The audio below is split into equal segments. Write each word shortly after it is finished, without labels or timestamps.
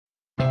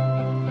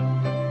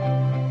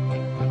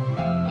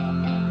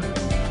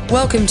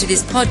Welcome to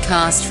this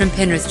podcast from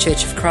Penrith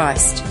Church of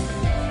Christ.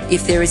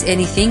 If there is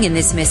anything in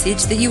this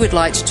message that you would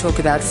like to talk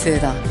about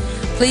further,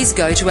 please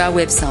go to our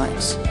website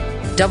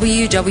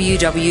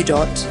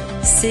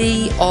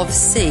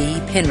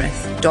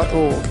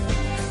www.cofcpenrith.org.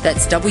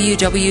 That's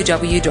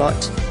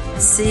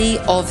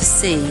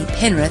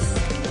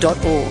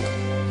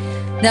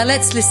www.cofcpenrith.org. Now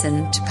let's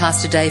listen to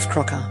Pastor Dave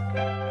Crocker.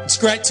 It's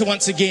great to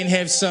once again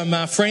have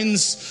some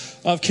friends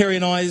of Kerry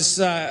and I's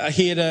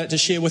here to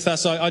share with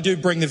us. I do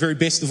bring the very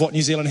best of what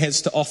New Zealand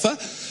has to offer.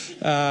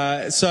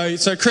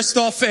 So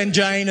Christoph and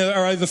Jane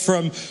are over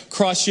from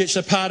Christchurch.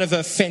 They're part of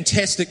a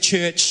fantastic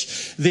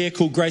church there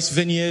called Grace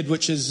Vineyard,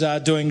 which is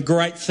doing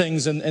great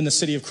things in the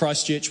city of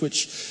Christchurch,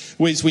 which,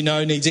 as we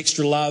know, needs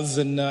extra love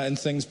and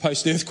things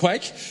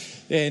post-earthquake.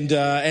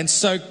 And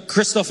so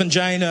Christoph and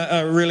Jane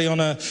are really on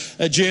a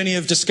journey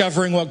of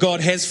discovering what God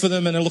has for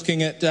them, and are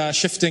looking at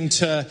shifting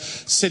to a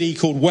city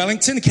called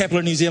Wellington, the capital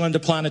of New Zealand, to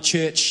plant a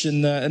church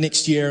in the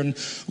next year. And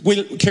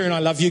Kerry and I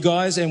love you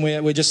guys, and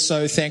we're just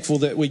so thankful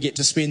that we get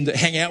to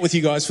hang out with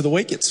you guys for the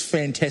week. It's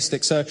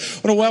fantastic. So I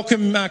want to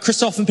welcome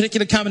Christoph in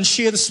particular to come and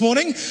share this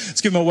morning. Let's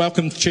give him a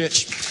welcome to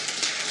church.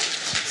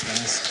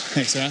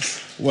 Thanks,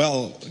 guys.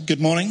 Well, good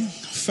morning.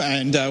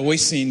 And we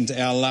send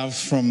our love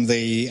from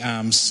the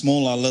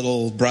smaller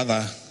little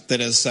brother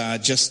that is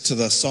just to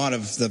the side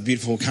of the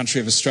beautiful country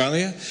of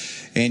Australia.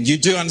 And you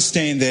do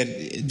understand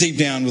that deep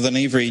down within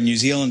every New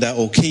Zealander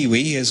or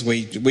Kiwi, as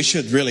we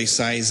should really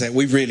say, is that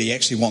we really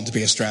actually want to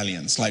be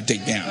Australians, like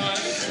deep down.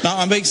 No,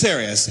 I'm being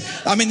serious.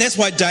 I mean, that's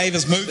why Dave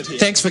has moved here.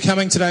 Thanks for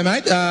coming today,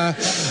 mate. God.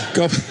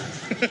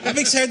 I'm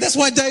being serious. That's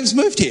why Dave's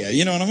moved here.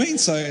 You know what I mean?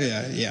 So,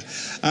 yeah.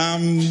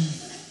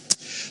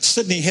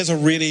 Sydney has a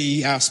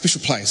really special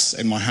place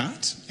in my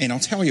heart, and I'll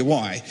tell you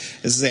why,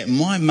 is that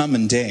my mum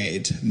and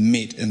dad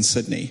met in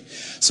Sydney.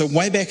 So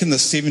way back in the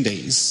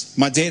 70s,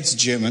 my dad's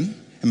German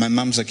and my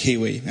mum's a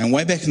Kiwi, and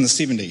way back in the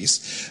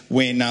 70s,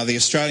 when the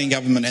Australian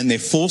government in their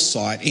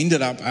foresight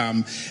ended up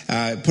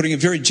putting a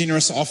very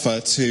generous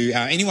offer to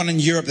anyone in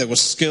Europe that was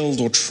skilled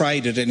or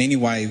traded in any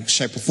way,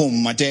 shape or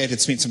form. My dad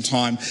had spent some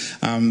time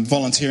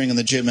volunteering in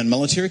the German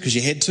military, because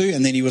you had to,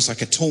 and then he was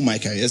like a tool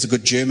maker, as a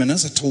good German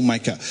is, a tool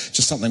maker,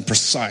 just something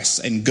precise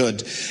and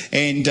good.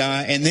 And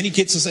then he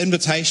gets this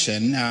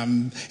invitation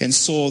and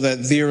saw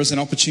that there is an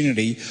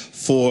opportunity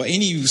for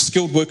any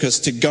skilled workers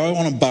to go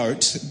on a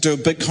boat, do a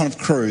big kind of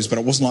cruise, but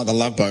it wasn't like the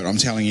Love Boat, I'm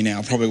telling you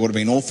now. It probably would have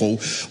been awful.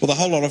 With a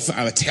whole lot of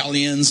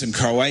Italians and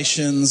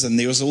Croatians, and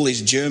there was all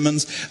these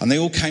Germans, and they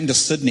all came to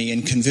Sydney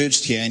and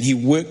converged here, and he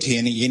worked here,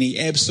 and he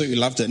absolutely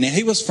loved it. Now,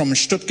 he was from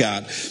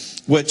Stuttgart,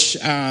 which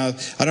I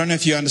don't know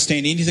if you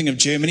understand anything of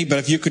Germany, but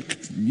if you could,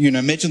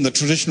 imagine the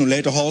traditional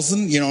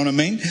lederhosen, you know what I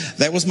mean?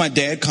 That was my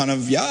dad kind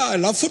of, I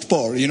love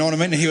football, you know what I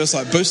mean? And he was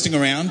like boosting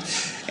around.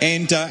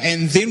 And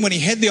then when he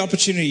had the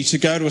opportunity to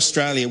go to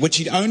Australia, which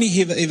he'd only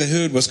ever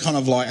heard was kind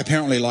of like,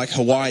 apparently like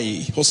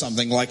Hawaii or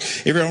something, like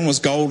everyone was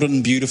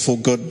golden, beautiful,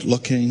 good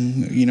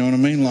looking, you know what I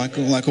mean?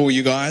 Like all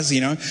you guys,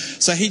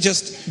 So he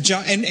just,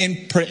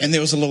 and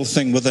there was a little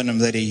thing within him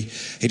that he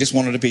just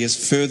wanted to be as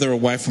further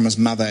away from his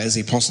mother as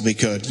he possibly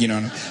could,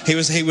 He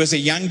was a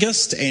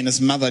youngest, and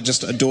his mother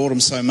just adored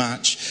him so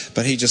much,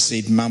 but he just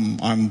said, Mum,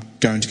 I'm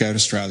going to go to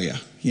Australia,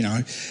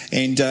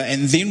 And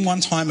then one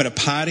time at a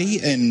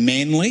party in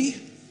Manly,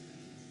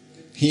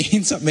 he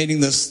ends up meeting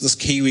this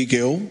Kiwi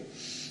girl,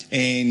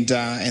 and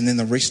then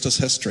the rest is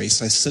history.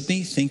 So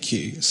Sydney, thank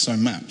you so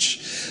much,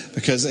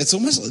 because it's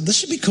almost, this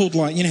should be called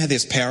like, how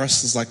there's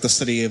Paris is like the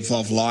city of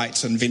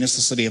light, and Venice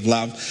the city of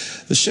love.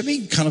 This should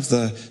be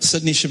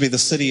Sydney should be the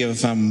city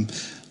of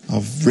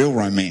real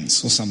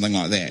romance or something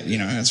like that.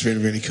 It's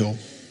really, really cool.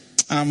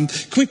 Can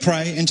we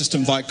pray and just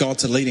invite God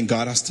to lead and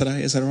guide us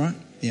today? Is that all right?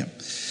 Yeah.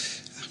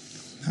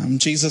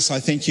 Jesus, I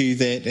thank you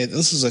that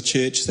this is a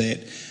church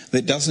that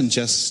doesn't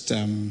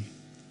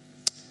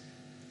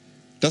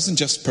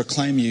just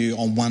proclaim you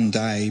on one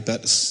day,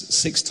 but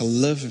seeks to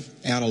live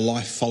out a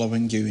life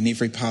following you in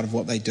every part of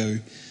what they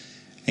do.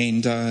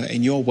 And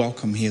you're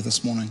welcome here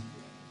this morning.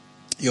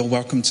 You're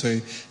welcome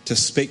to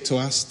speak to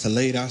us, to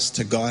lead us,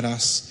 to guide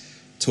us,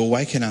 to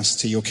awaken us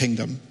to your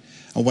kingdom,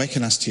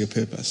 awaken us to your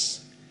purpose.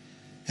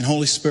 And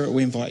Holy Spirit,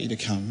 we invite you to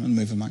come and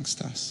move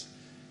amongst us.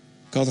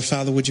 God the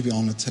Father, would you be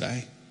honoured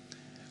today?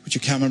 Would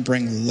you come and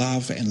bring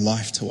love and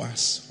life to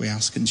us? We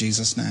ask in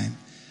Jesus' name.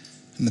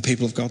 And the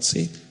people of God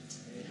said,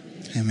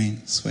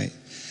 Amen. Sweet.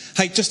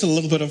 Hey, just a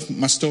little bit of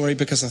my story,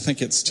 because I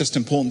think it's just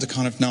important to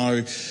kind of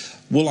know,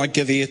 will I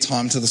give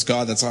airtime to this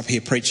guy that's up here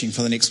preaching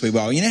for the next wee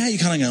while? You know how you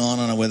kind of go, I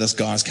don't know where this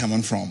guy's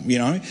coming from,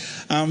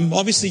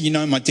 Obviously,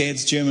 my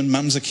dad's German,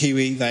 mum's a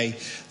Kiwi.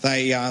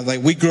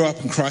 We grew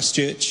up in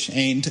Christchurch,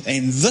 and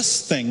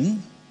this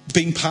thing,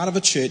 being part of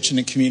a church and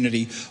a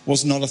community,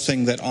 was not a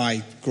thing that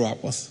I grew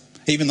up with.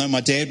 Even though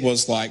my dad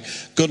was like,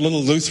 good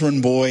little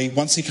Lutheran boy,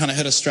 once he kind of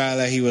hit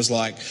Australia, he was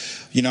like,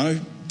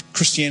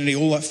 Christianity,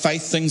 all that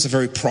faith things are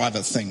very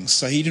private things.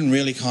 So he didn't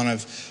really kind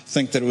of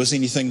think that it was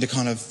anything to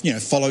kind of,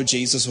 follow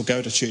Jesus or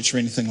go to church or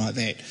anything like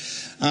that.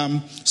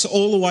 So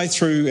all the way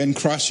through in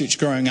Christchurch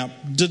growing up,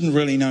 didn't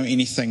really know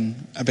anything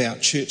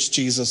about church,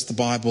 Jesus, the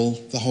Bible,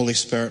 the Holy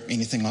Spirit,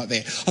 anything like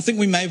that. I think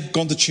we may have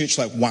gone to church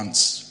like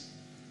once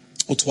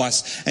or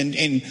twice,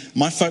 and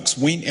my folks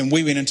went, and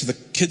we went into the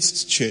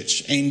kids'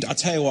 church. And I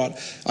tell you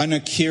what, I know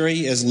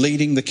Kerry is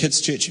leading the kids'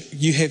 church.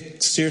 You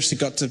have seriously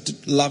got to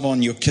love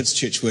on your kids'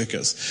 church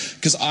workers,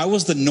 because I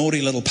was the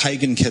naughty little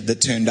pagan kid that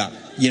turned up.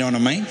 You know what I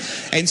mean?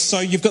 And so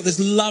you've got this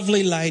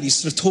lovely lady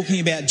sort of talking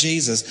about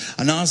Jesus,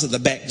 and I was at the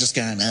back just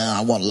going,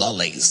 I want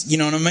lollies. You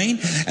know what I mean?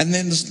 And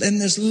then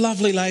this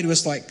lovely lady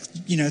was like,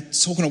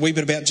 talking a wee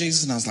bit about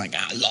Jesus, and I was like,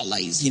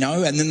 lollies,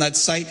 And then they'd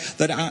say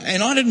that,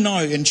 and I didn't know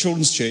in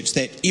children's church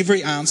that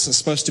every answer is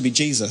supposed to be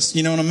Jesus.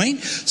 You know what I mean?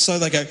 So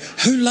they go,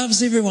 who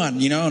loves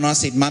everyone? And I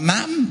said, my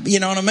mum.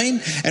 You know what I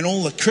mean? And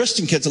all the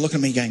Christian kids are looking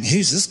at me going,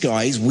 who's this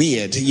guy? He's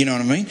weird. You know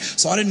what I mean?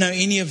 So I didn't know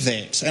any of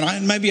that. And I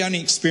maybe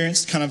only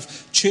experienced kind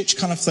of church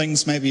kind of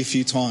things maybe a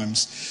few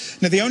times.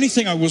 Now, the only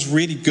thing I was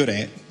really good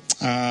at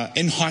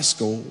in high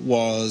school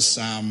was,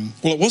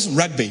 it wasn't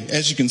rugby,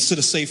 as you can sort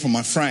of see from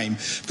my frame,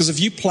 because if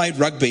you played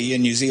rugby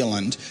in New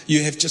Zealand,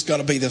 you have just got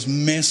to be this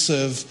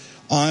massive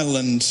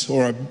island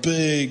or a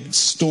big,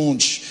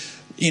 staunch,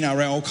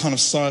 NRL kind of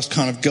sized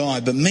kind of guy.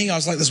 But me, I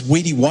was like this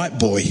weedy white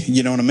boy,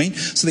 you know what I mean?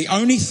 So the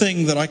only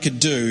thing that I could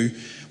do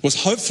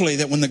was hopefully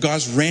that when the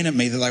guys ran at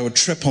me that they would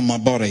trip on my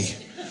body.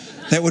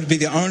 That would be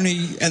the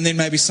only, and then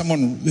maybe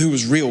someone who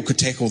was real could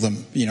tackle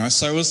them,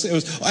 So it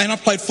was, and I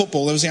played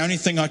football. That was the only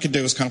thing I could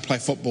do was kind of play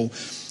football.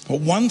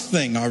 But one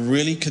thing I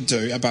really could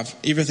do above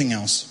everything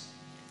else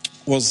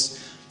was,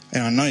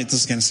 and I know this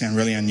is going to sound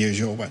really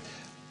unusual, but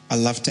I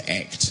love to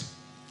act,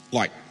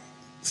 like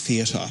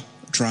theatre,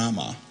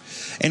 drama.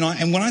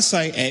 And when I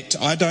say act,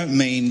 I don't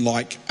mean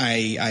like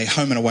a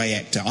home and away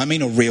actor. I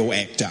mean a real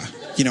actor.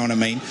 You know what I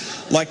mean?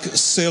 Like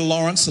Sir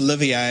Laurence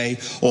Olivier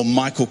or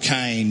Michael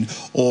Caine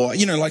or,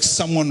 like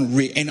someone...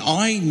 and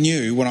I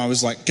knew when I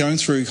was like going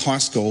through high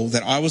school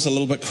that I was a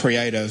little bit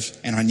creative,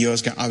 and I knew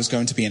I was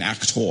going to be an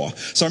actor.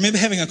 So I remember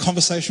having a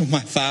conversation with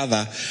my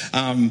father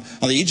on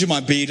the edge of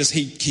my bed as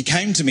he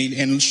came to me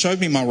and showed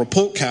me my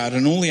report card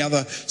and all the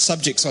other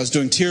subjects I was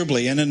doing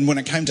terribly in. And when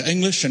it came to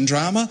English and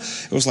drama,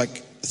 it was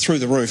like through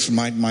the roof. And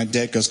my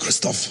dad goes,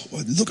 Christoph,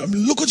 look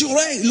at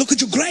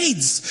your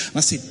grades. And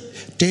I said,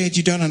 Dad,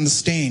 you don't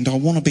understand. I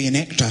want to be an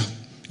actor,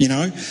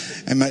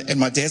 And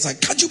my dad's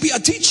like, can't you be a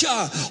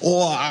teacher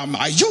or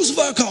a youth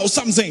worker or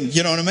something?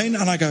 You know what I mean?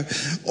 And I go,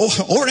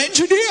 or an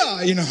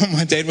engineer.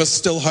 My dad was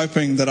still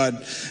hoping that I'd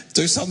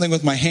do something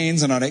with my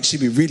hands and I'd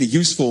actually be really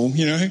useful,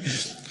 I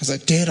was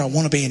like, Dad, I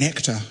want to be an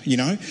actor,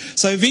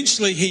 So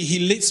eventually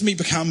he lets me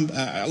become,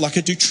 I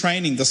do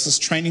training, this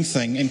training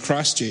thing in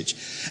Christchurch.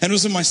 And it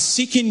was in my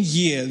second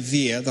year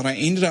there that I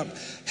ended up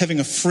having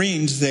a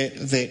friend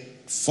that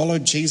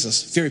followed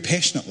Jesus very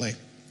passionately.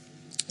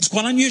 It's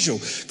quite unusual,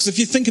 because if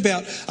you think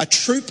about a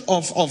troupe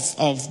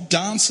of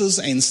dancers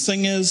and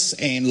singers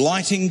and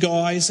lighting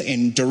guys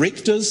and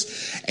directors,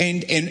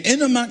 and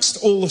in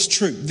amongst all this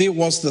troupe, there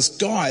was this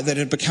guy that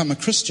had become a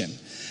Christian.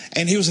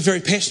 And he was a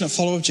very passionate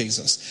follower of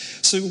Jesus.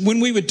 So when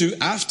we would do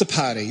after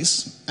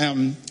parties,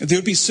 there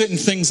would be certain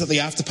things at the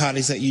after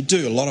parties that you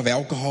do. A lot of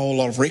alcohol, a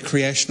lot of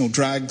recreational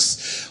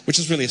drugs, which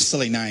is really a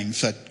silly name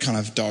for kind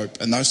of dope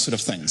and those sort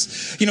of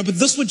things. But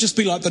this would just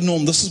be like the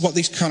norm. This is what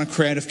these kind of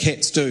creative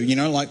cats do,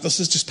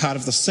 this is just part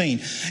of the scene.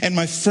 And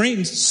my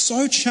friend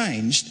so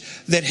changed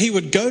that he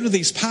would go to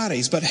these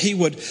parties, but he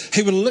would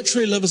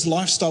literally live his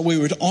lifestyle where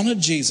he would honour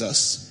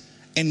Jesus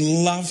and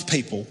love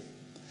people.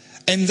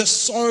 And this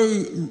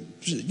so,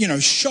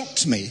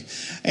 shocked me.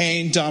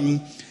 And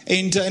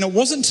it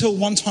wasn't until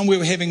one time we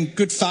were having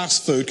good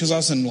fast food, because I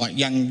was in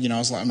young, I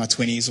was in my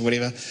 20s or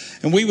whatever.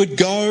 And we would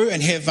go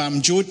and have,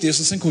 there's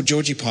this thing called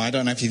Georgie Pie. I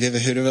don't know if you've ever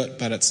heard of it,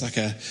 but it's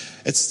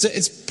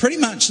it's pretty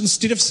much,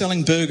 instead of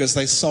selling burgers,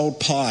 they sold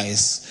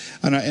pies.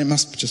 I know, it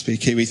must just be a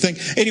Kiwi thing.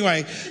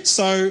 Anyway,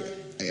 so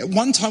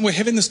one time we're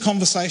having this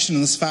conversation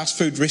in this fast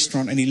food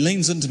restaurant, and he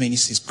leans into me and he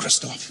says,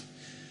 Christoph,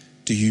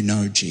 do you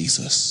know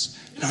Jesus?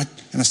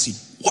 And I said,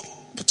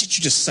 what did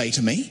you just say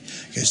to me?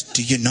 He goes,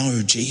 do you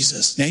know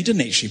Jesus? Now, he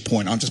didn't actually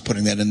point. I'm just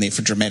putting that in there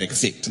for dramatic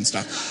effect and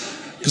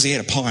stuff, because he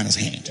had a pie in his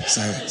hand.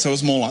 So it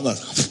was more like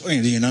this. Do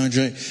you know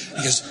Jesus?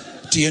 He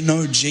goes, do you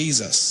know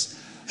Jesus?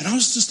 And I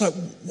was just like,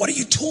 what are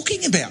you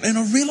talking about? And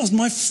I realised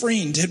my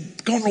friend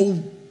had gone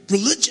all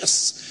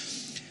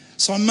religious.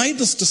 So I made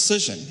this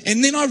decision.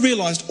 And then I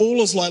realised all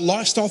his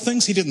lifestyle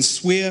things. He didn't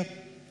swear.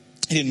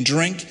 He didn't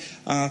drink.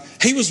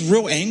 He was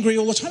real angry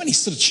all the time, and he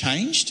sort of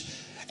changed.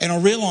 And I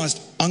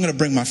realised I'm going to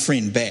bring my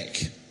friend back.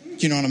 Do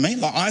you know what I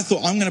mean? I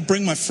thought I'm going to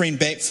bring my friend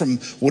back from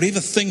whatever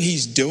thing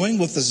he's doing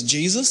with this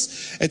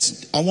Jesus.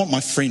 I want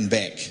my friend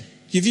back.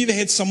 Have you ever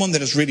had someone that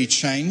has really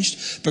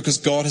changed because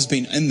God has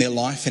been in their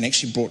life and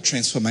actually brought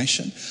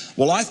transformation?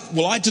 Well,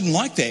 I didn't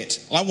like that.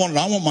 I want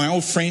my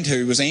old friend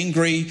who was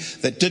angry,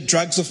 that did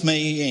drugs with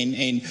me,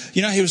 and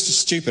he was just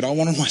stupid. I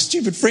wanted my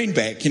stupid friend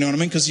back, you know what I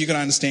mean? Because you got to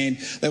understand,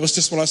 that was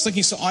just what I was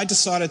thinking. So I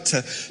decided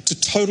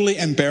to totally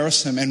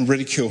embarrass him and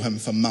ridicule him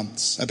for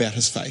months about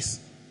his faith.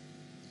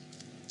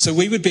 So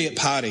we would be at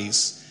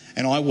parties,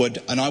 and I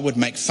would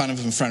make fun of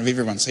him in front of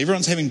everyone. So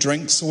everyone's having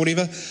drinks or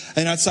whatever,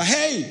 and I'd say,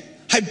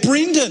 Hey,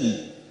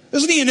 Brendan,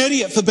 isn't he an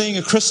idiot for being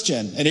a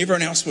Christian? And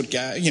everyone else would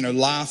go,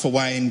 laugh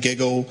away and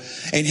giggle.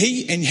 And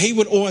he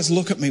would always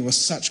look at me with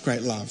such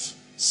great love.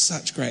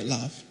 Such great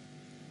love.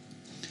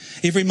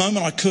 Every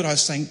moment I could, I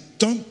was saying,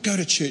 don't go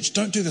to church.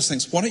 Don't do those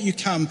things. Why don't you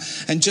come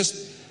and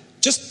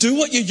just do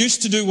what you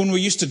used to do when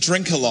we used to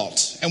drink a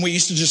lot. And we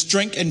used to just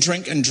drink and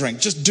drink and drink.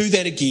 Just do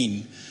that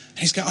again. And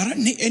he's going, I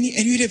don't need any.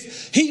 And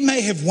he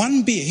may have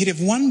one beer. He'd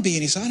have one beer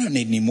and he'd say, I don't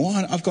need any more.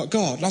 I've got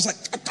God. And I was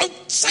like, don't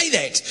say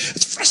that.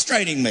 It's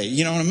frustrating me.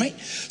 You know what I mean?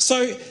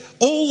 So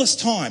all this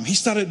time he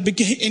started,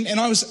 and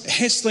I was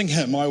hassling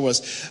him. I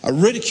was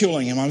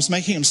ridiculing him. I was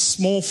making him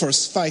small for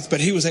his faith, but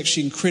he was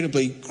actually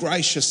incredibly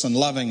gracious and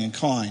loving and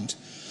kind.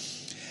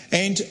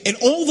 And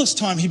all this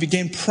time he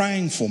began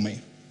praying for me.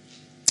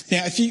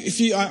 Now,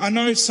 I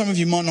know some of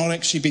you might not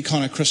actually be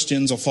kind of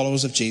Christians or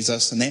followers of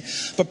Jesus and that,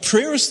 but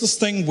prayer is this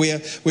thing where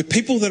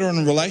people that are in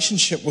a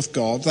relationship with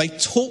God, they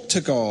talk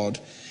to God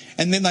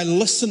and then they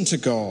listen to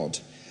God.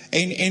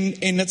 And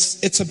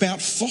it's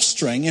about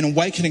fostering and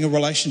awakening a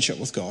relationship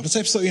with God. It's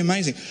absolutely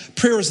amazing.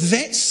 Prayer is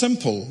that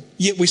simple,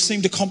 yet we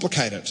seem to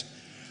complicate it.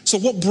 So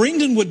what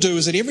Brendan would do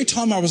is that every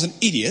time I was an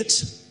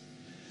idiot,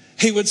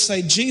 he would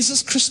say,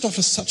 Jesus, Christoph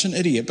is such an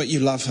idiot, but you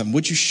love him.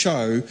 Would you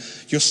show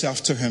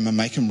yourself to him and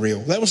make him real?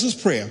 That was his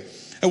prayer.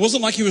 It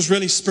wasn't like he was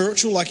really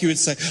spiritual, like he would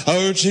say,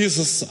 oh,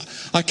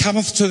 Jesus, I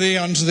cometh to thee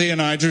unto thee,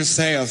 and I do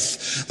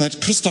saith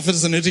that Christoph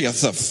is an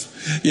idiot.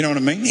 You know what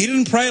I mean? He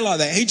didn't pray like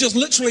that. He just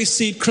literally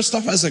said,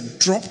 Christoph is a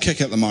drop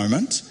kick at the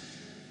moment,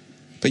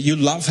 but you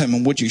love him,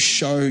 and would you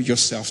show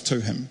yourself to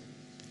him?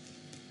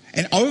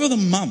 And over the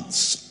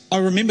months, I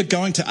remember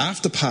going to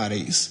after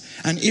parties,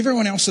 and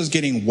everyone else was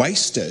getting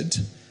wasted.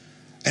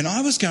 And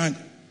I was going,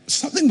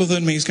 something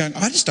within me is going,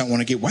 I just don't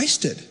want to get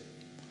wasted.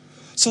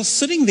 So I was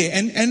sitting there,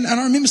 and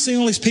I remember seeing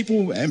all these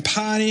people and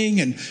partying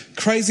and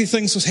crazy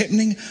things was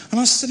happening. And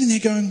I was sitting there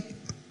going,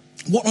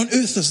 what on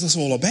earth is this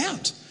all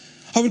about?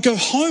 I would go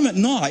home at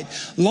night,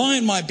 lie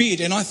in my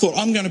bed, and I thought,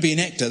 I'm going to be an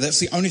actor. That's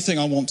the only thing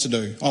I want to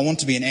do. I want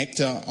to be an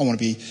actor.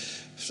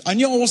 I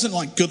knew I wasn't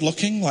like good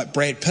looking, like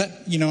Brad Pitt.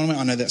 You know what I mean?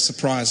 I know that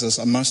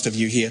surprises most of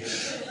you here.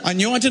 I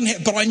knew I didn't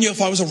have, but I knew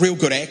if I was a real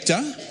good actor,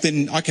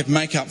 then I could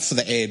make up for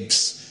the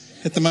abs.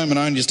 At the moment,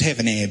 I only just have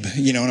an ab.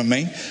 You know what I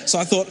mean? So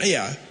I thought,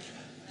 yeah.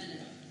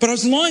 But I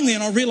was lying there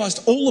and I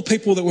realised all the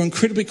people that were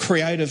incredibly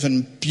creative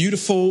and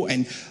beautiful,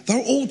 and they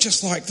were all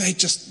just like,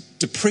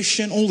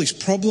 depression, all these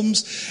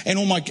problems, and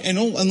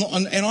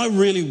I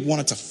really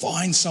wanted to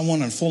find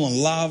someone and fall in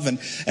love, and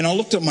I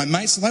looked at my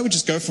mates and they would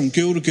just go from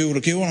girl to girl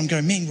to girl, and I'm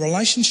going, man,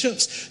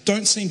 relationships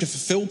don't seem to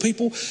fulfill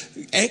people.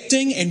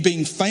 Acting and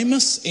being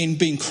famous and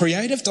being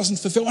creative doesn't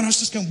fulfill. And I was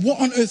just going, what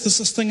on earth is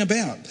this thing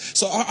about?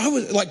 So I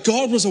was like,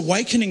 God was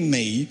awakening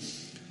me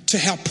to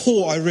how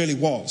poor I really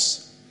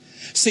was.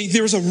 See,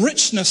 there is a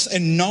richness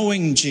in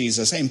knowing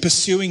Jesus and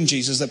pursuing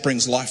Jesus that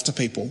brings life to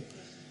people.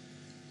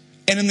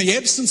 And in the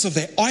absence of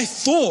that, I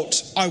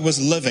thought I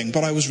was living,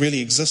 but I was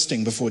really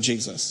existing before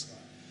Jesus.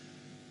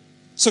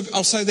 So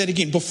I'll say that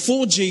again.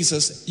 Before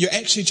Jesus, you're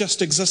actually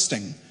just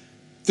existing.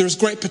 There is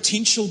great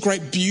potential,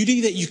 great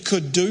beauty that you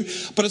could do,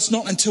 but it's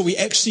not until we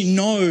actually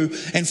know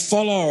and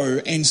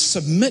follow and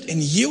submit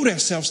and yield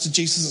ourselves to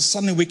Jesus that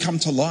suddenly we come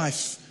to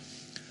life.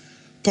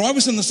 But I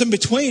was in this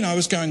in-between. I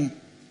was going,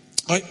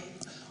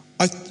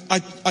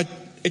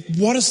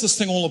 what is this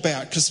thing all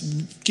about? Because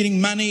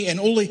getting money and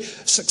all the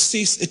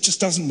success, it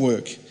just doesn't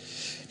work.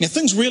 Now,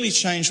 things really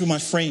changed with my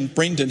friend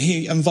Brendan.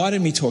 He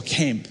invited me to a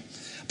camp,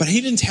 but he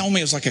didn't tell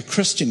me it was like a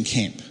Christian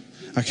camp,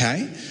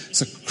 okay?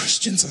 So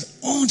Christians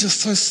are,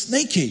 just so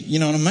sneaky, you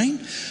know what I mean?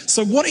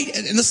 So and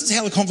this is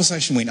how the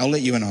conversation went. I'll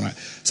let you in on it.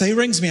 So he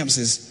rings me up and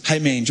says, hey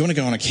man, do you want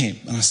to go on a camp?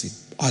 And I said,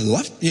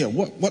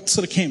 what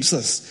sort of camp's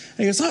this? And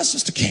he goes, it's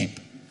just a camp.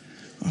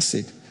 I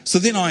said, so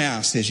then I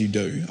asked, as you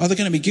do, are there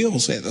going to be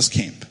girls at this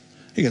camp?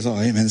 He goes, oh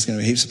yeah, man, there's going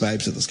to be heaps of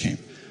babes at this camp.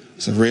 I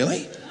said,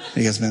 really?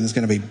 He goes, man, there's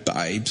going to be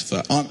babes.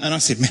 And I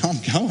said, man,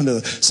 I'm going to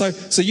this.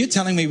 So you're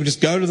telling me we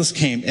just go to this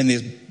camp and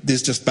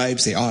there's just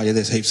babes there? Oh yeah,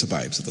 there's heaps of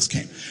babes at this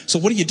camp. So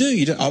what do?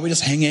 We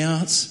just hang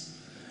out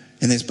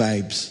and there's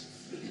babes.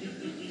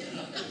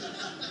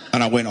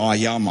 And I went, oh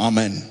yeah, I'm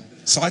in.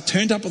 So I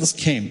turned up at this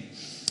camp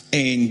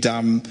and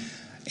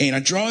I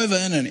drove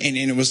in and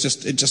it was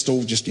just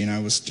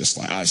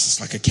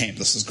like a camp.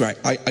 This is great.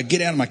 I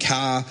get out of my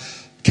car,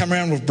 come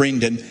around with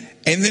Brendan,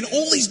 and then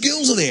all these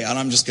girls are there. And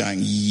I'm just going,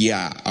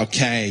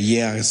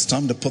 it's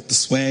time to put the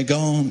swag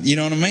on. You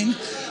know what I mean?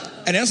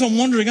 And as I'm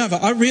wandering over,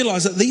 I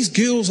realise that these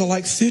girls are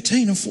like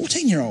 13 and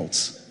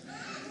 14-year-olds.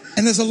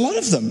 And there's a lot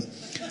of them.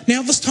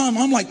 Now, this time,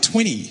 I'm like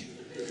 20.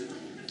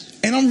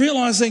 And I'm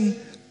realizing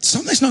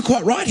something's not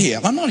quite right here.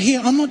 I'm not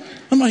here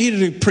to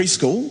do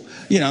preschool,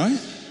 you know.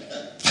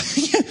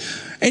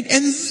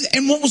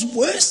 and what was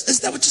worse is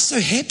they were just so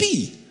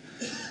happy.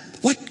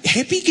 Like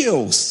happy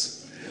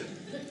girls.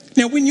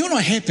 Now when you're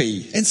not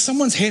happy and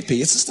someone's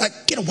happy, it's just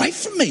like, get away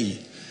from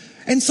me.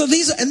 And so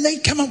they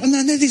come up and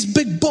they're these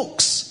big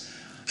books.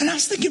 And I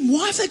was thinking,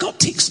 why have they got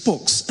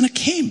textbooks in a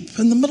camp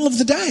in the middle of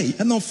the day?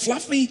 And they're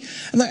fluffy,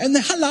 and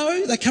they're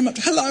hello, they come up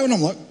to hello, and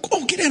I'm like,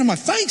 oh, get out of my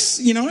face,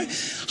 you know.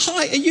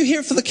 Hi, are you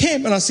here for the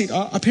camp? And I said,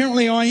 oh,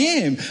 apparently I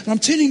am. And I'm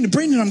turning to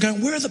Brendan, I'm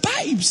going, where are the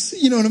babes?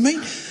 You know what I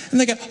mean? And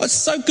they go, oh, it's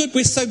so good,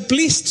 we're so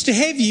blessed to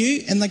have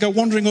you. And they go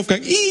wandering off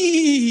going,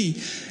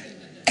 ee.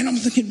 And I'm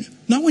thinking,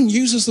 no one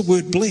uses the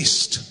word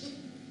blessed.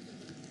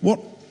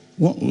 What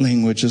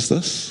language is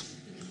this?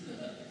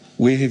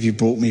 Where have you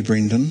brought me,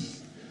 Brendan?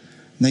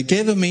 And they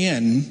gather me in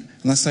and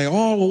they say,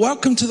 oh, well,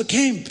 welcome to the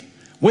camp.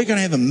 We're going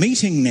to have a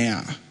meeting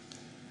now.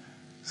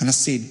 And I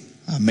said,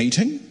 a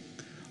meeting?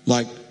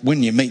 Like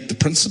when you meet the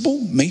principal,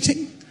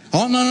 meeting?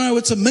 Oh, no,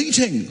 it's a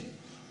meeting.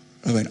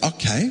 I went,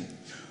 okay.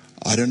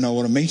 I don't know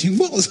what a meeting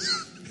was.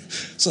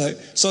 So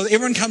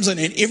everyone comes in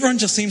and everyone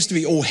just seems to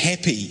be all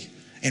happy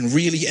and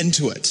really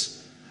into it.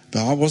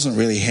 But I wasn't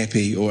really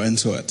happy or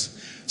into it.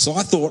 So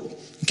I thought,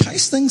 in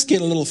case things get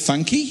a little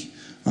funky,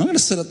 I'm going to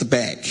sit at the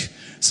back.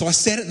 So I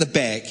sat at the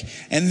back,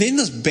 and then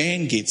this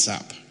band gets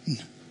up.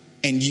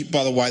 And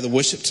by the way, the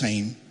worship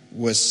team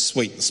was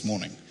sweet this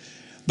morning.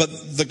 But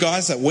the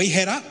guys that we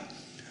had up,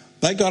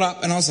 they got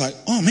up, and I was like,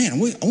 oh man,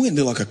 we're going to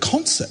do like a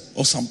concert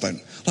or something.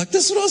 Like,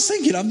 this is what I was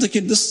thinking. I'm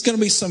thinking this is going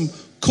to be some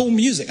cool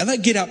music. And they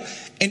get up,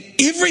 and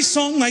every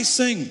song they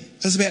sing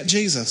is about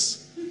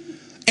Jesus.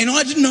 And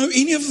I didn't know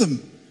any of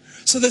them.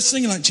 So they're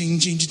singing like, jing,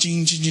 jing,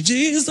 jing, jing,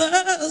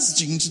 Jesus,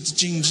 jing,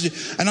 jing, jing.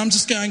 And I'm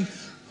just going,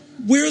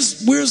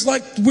 Where's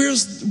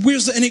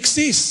the In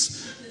Excess?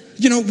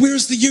 You know,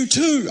 where's the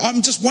U2?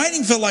 I'm just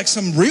waiting for like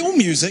some real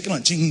music,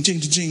 like jing,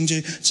 jing, jing,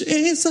 jing,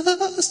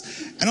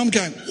 Jesus. And I'm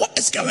going, what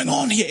is going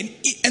on here?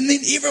 And then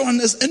everyone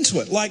is into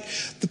it. Like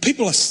the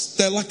people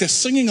they're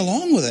singing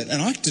along with it.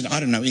 And I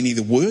don't know any of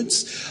the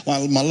words. My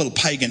little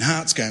pagan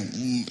heart's going,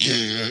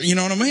 you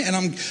know what I mean? And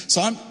I'm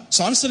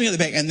sitting at the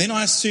back, and then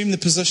I assume the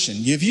position.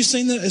 Have you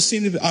seen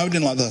the? I would do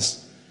like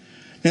this.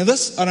 Now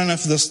this, I don't know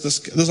if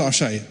this I'll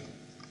show you.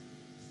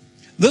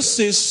 This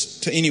says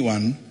to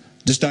anyone,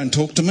 just don't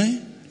talk to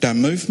me, don't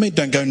move me,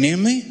 don't go near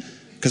me,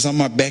 because I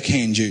might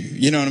backhand you.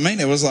 You know what I mean?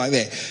 It was like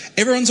that.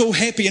 Everyone's all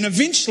happy, and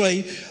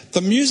eventually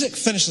the music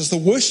finishes, the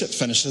worship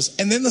finishes,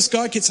 and then this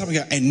guy gets up and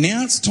goes, and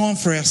now it's time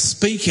for our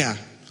speaker.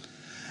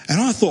 And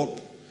I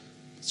thought,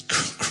 it's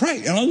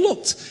great. And I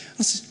looked,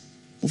 I said,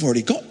 we've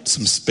already got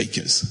some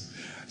speakers.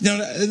 You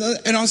know,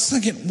 and I was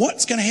thinking,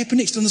 what's going to happen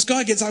next? And this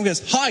guy gets up and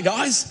goes, hi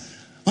guys,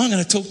 I'm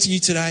going to talk to you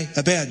today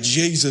about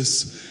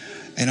Jesus.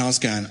 And I was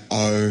going,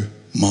 oh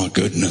my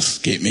goodness,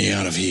 get me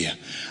out of here.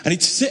 And he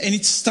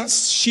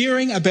starts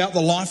sharing about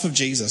the life of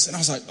Jesus. And I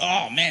was like,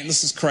 oh man,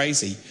 this is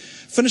crazy.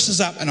 Finishes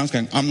up, and I was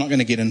going, I'm not going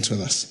to get into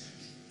this.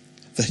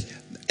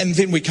 And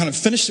then we kind of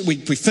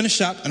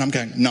finish up, and I'm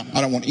going, no,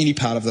 I don't want any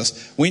part of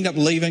this. We end up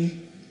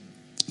leaving,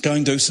 go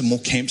and do some more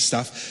camp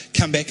stuff,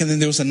 come back, and then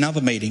there was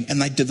another meeting,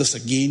 and they did this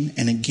again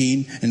and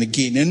again and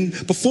again. And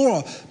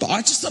but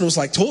I just thought it was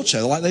like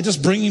torture. Like they're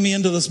just bringing me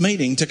into this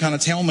meeting to kind of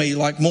tell me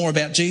like more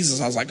about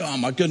Jesus. I was like, oh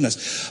my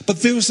goodness.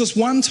 But there was this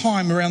one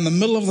time around the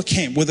middle of the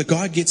camp where the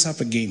guy gets up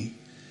again,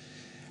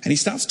 and he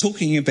starts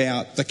talking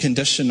about the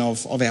condition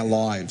of our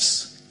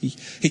lives.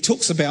 He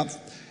talks about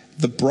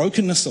the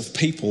brokenness of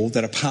people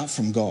that are apart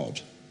from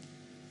God.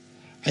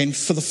 And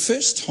for the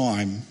first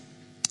time,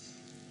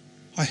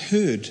 I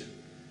heard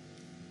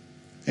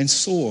and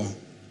saw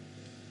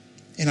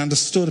and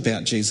understood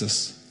about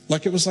Jesus.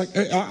 Like it was like,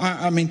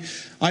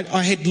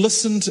 I had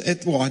listened,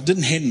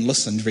 hadn't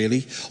listened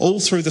really, all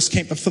through this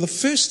camp, but for the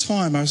first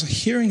time I was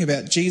hearing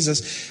about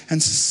Jesus,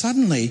 and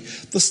suddenly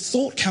this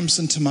thought comes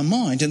into my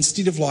mind.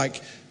 Instead of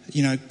like,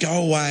 you know,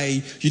 go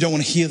away, you don't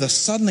want to hear this,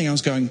 suddenly I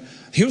was going,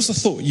 here's the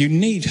thought, you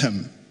need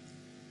him.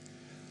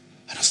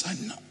 And I was like,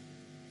 no,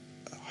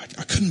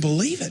 I couldn't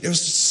believe it. It was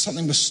just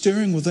something was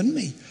stirring within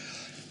me.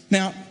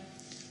 Now,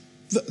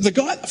 the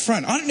guy at the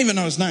front, I don't even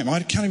know his name.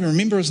 I can't even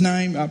remember his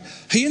name.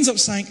 He ends up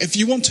saying, if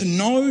you want to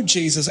know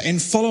Jesus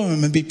and follow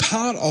him and be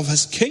part of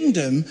his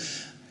kingdom,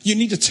 you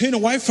need to turn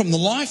away from the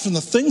life and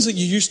the things that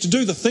you used to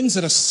do, the things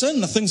that are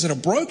sin, the things that are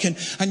broken,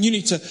 and you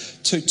need to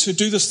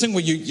do this thing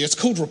where it's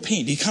called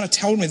repent. He kind of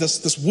told me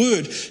this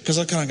word, because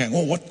I kind of going,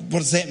 well, what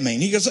does that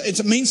mean? He goes,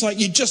 it means like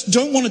you just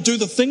don't want to do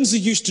the things you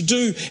used to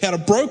do out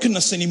of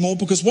brokenness anymore,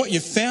 because what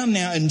you've found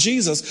now in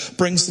Jesus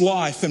brings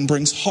life and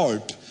brings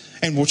hope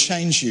and will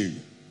change you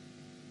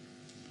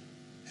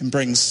and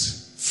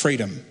brings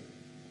freedom.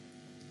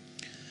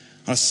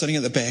 I was sitting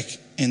at the back,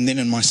 and then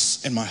in my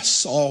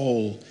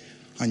soul,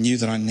 I knew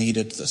that I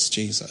needed this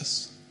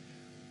Jesus.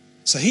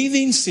 So he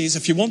then says,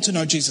 if you want to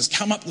know Jesus,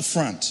 come up the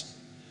front.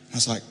 I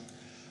was like,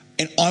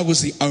 and I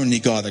was the only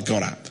guy that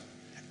got up.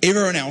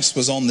 Everyone else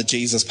was on the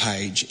Jesus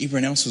page.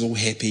 Everyone else was all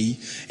happy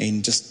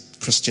and just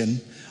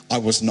Christian. I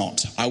was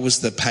not. I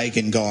was the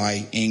pagan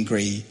guy,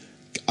 angry,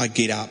 I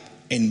get up,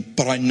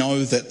 but I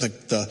know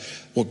that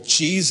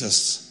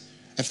Jesus,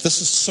 if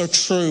this is so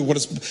true, what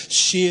is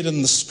shared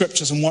in the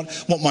scriptures and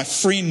what my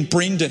friend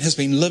Brendan has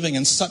been living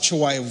in such a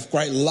way of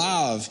great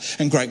love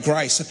and great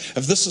grace,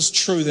 if this is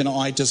true, then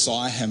I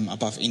desire him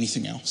above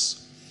anything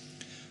else.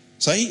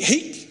 So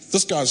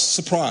this guy's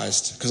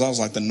surprised because I was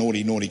like the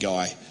naughty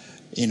guy,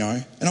 and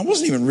I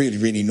wasn't even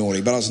really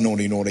naughty, but I was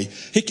naughty.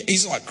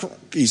 He's like,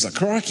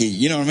 crikey,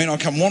 you know what I mean? I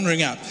come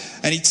wandering up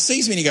and he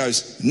sees me and he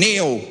goes,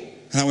 kneel.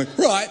 And I went,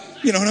 right,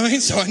 you know what I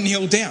mean? So I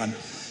kneeled down.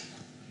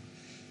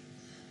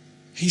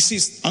 He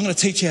says, I'm going to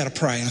teach you how to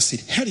pray. And I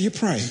said, how do you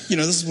pray? This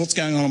is what's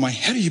going on in my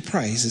head. How do you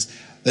pray? He says,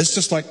 it's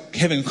just like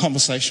having a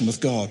conversation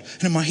with God.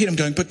 And in my head I'm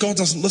going, but God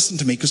doesn't listen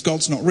to me because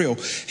God's not real.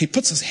 He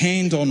puts his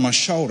hand on my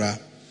shoulder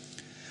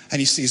and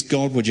he says,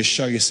 God, would you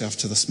show yourself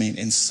to this man?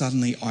 And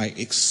suddenly I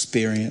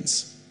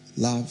experience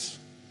love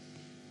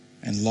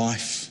and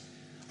life.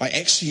 I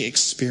actually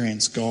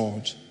experience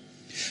God.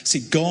 See,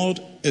 God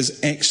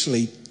is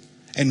actually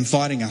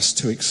inviting us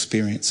to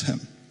experience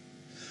him.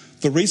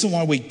 The reason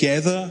why we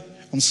gather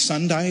on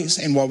Sundays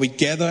and why we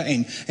gather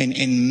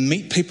and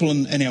meet people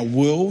in our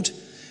world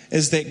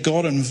is that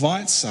God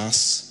invites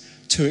us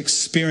to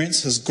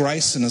experience his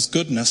grace and his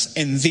goodness,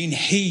 and then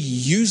he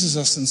uses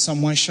us in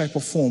some way, shape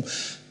or form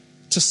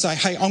to say,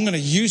 hey, I'm going to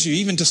use you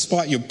even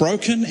despite you're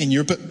broken and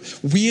you're a bit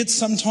weird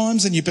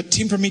sometimes and you're a bit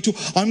temperamental.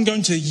 I'm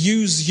going to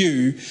use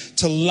you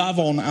to love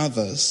on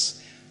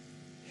others.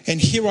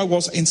 And here I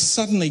was, and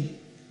suddenly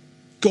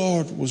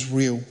God was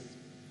real.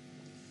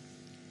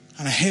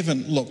 And I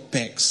haven't looked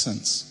back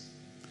since.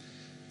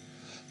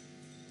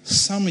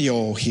 Some of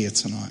y'all here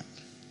tonight,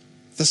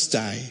 this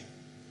day,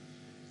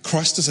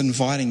 Christ is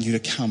inviting you to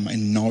come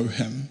and know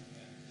him.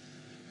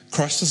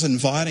 Christ is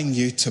inviting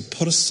you to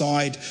put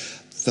aside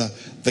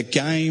the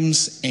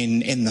games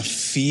and the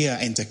fear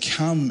and to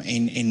come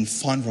and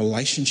find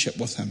relationship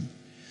with him.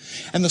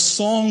 And the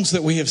songs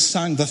that we have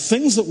sung, the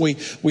things that we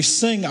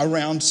sing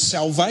around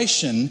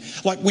salvation,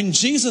 like when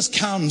Jesus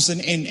comes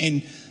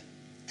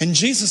and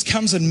Jesus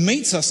comes and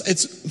meets us,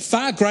 it's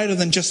far greater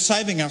than just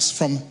saving us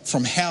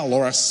from hell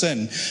or our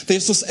sin.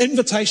 There's this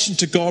invitation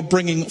to God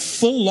bringing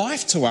full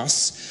life to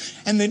us.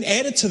 And then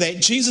added to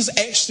that, Jesus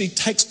actually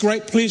takes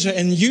great pleasure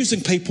in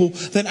using people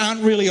that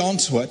aren't really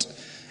onto it.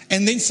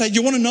 And then say,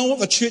 you want to know what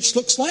the church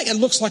looks like? It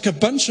looks like a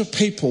bunch of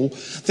people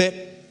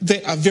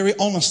that are very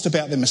honest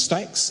about their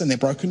mistakes and their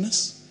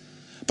brokenness,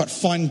 but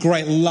find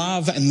great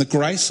love and the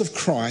grace of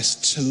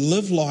Christ to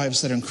live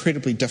lives that are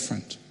incredibly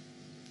different.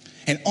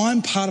 And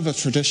I'm part of a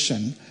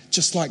tradition,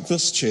 just like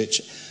this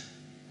church,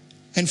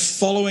 and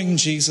following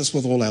Jesus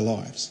with all our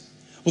lives,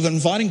 with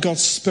inviting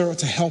God's Spirit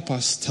to help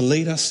us, to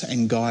lead us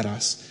and guide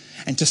us,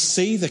 and to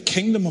see the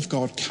kingdom of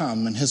God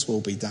come and his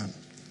will be done.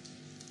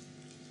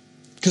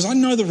 Because I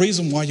know the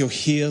reason why you're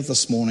here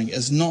this morning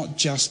is not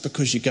just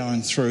because you're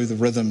going through the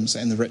rhythms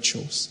and the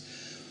rituals.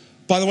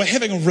 By the way,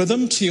 having a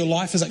rhythm to your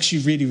life is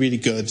actually really, really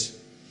good.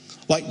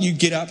 Like you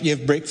get up, you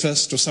have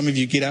breakfast, or some of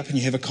you get up and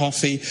you have a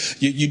coffee.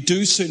 You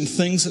do certain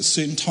things at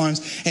certain times.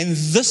 And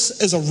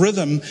this is a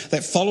rhythm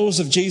that followers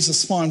of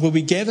Jesus find where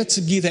we gather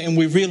together and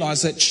we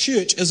realize that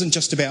church isn't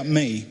just about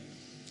me.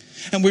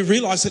 And we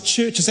realize that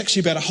church is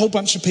actually about a whole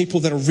bunch of people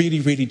that are really,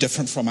 really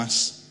different from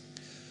us.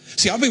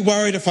 See, I'd be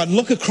worried if I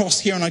look across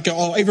here and I go,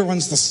 oh,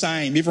 everyone's the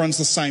same. Everyone's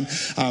the same,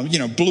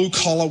 blue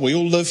collar. We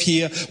all live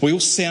here. We all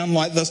sound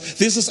like this.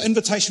 There's this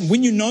invitation.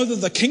 When you know that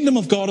the kingdom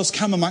of God has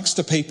come amongst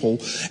the people,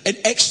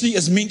 it actually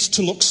is meant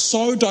to look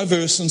so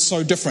diverse and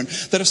so different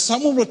that if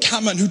someone would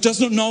come in who does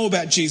not know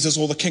about Jesus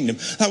or the kingdom,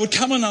 they would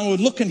come in and they would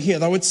look in here.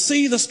 They would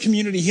see this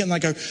community here and they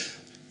go,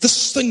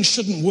 this thing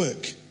shouldn't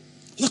work.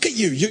 Look at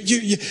you.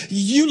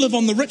 You live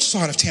on the rich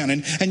side of town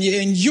and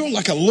you're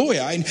like a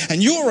lawyer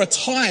and you're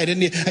retired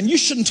and you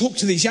shouldn't talk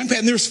to these young people.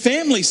 And there's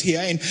families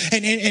here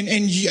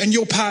and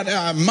you're part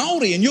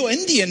Maori and you're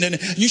Indian and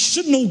you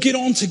shouldn't all get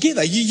on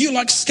together. You're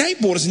like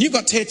skateboarders and you've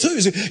got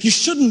tattoos. You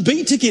shouldn't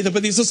be together.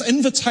 But there's this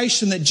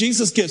invitation that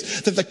Jesus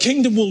gives that the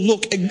kingdom will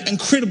look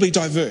incredibly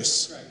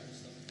diverse.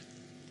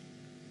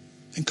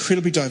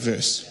 Incredibly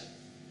diverse.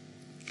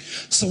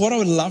 So what I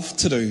would love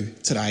to do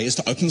today is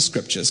to open the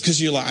scriptures,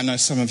 because I know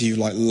some of you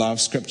love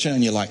scripture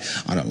and you're like,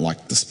 I don't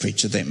like this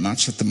preacher that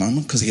much at the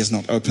moment because he has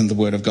not opened the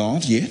word of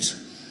God yet.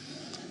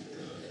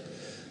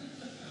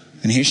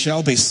 And he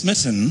shall be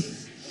smitten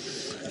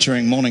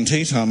during morning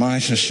tea time, I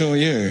assure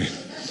you.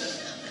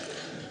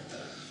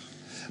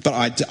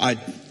 But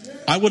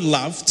I would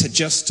love to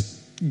just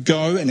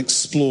go and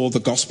explore the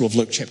Gospel of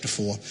Luke chapter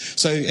 4.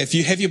 So if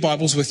you have your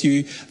Bibles with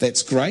you,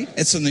 that's great.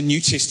 It's in the New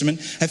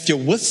Testament. If you're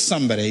with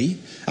somebody,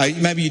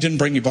 maybe you didn't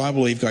bring your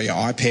Bible, you've got your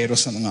iPad or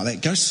something like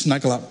that, go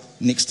snuggle up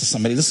next to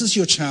somebody. This is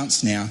your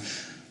chance now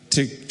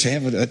to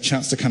have a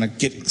chance to kind of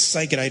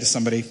say g'day to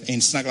somebody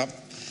and snuggle up.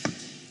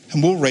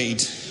 And we'll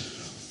read.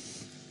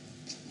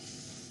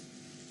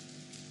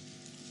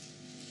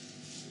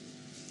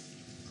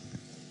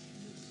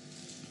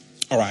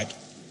 All right.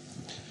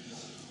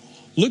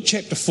 Luke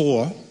chapter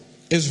 4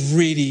 is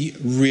really,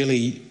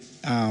 really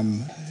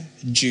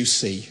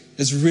juicy.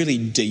 is really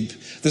deep.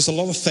 There's a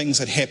lot of things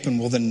that happen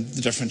within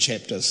the different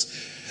chapters.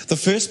 The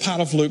first part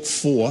of Luke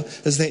 4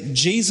 is that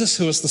Jesus,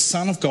 who is the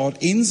Son of God,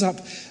 ends up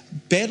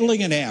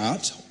battling it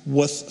out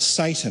with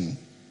Satan.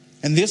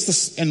 And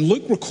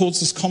Luke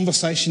records this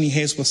conversation he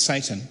has with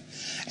Satan.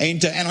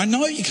 And I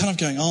know you're kind of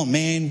going, oh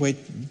man,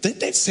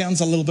 that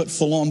sounds a little bit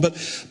full on. But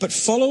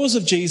followers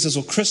of Jesus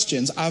or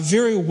Christians are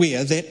very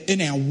aware that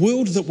in our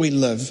world that we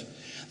live,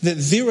 that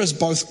there is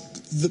both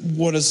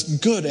what is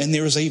good and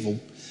there is evil.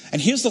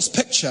 And here's this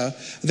picture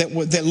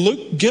that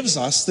Luke gives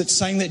us that's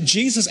saying that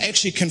Jesus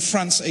actually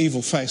confronts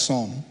evil face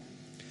on.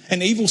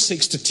 And evil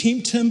seeks to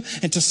tempt him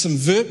and to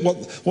subvert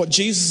what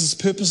Jesus'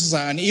 purposes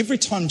are. And every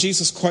time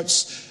Jesus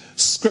quotes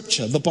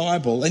Scripture, the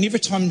Bible,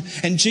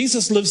 and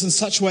Jesus lives in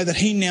such a way that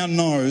he now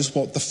knows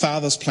what the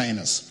Father's plan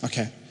is.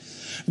 Okay.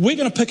 We're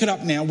going to pick it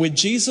up now where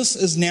Jesus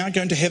is now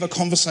going to have a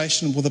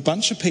conversation with a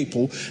bunch of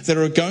people that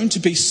are going to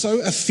be so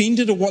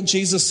offended at what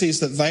Jesus says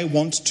that they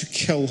want to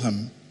kill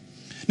him.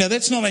 Now,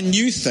 that's not a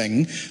new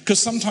thing, because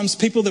sometimes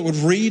people that would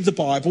read the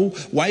Bible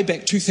way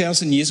back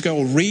 2,000 years ago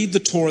or read the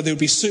Torah, there would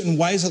be certain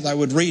ways that they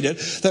would read it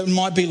that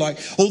might be like,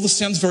 oh, this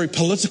sounds very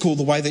political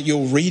the way that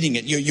you're reading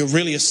it. You're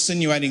really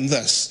insinuating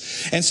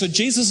this. And so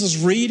Jesus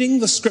is reading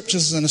the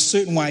Scriptures in a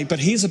certain way, but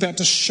he's about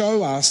to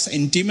show us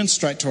and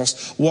demonstrate to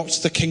us what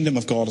the kingdom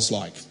of God is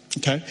like.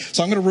 Okay?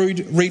 So I'm going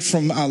to read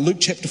from Luke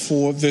chapter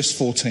 4, verse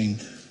 14.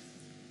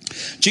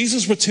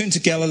 Jesus returned to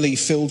Galilee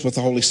filled with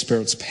the Holy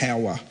Spirit's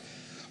power.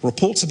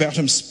 Reports about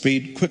him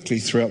spread quickly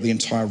throughout the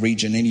entire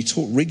region, and he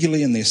taught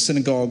regularly in their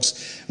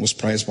synagogues and was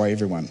praised by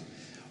everyone.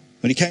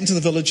 When he came to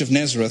the village of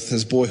Nazareth,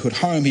 his boyhood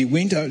home, he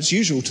went as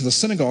usual to the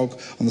synagogue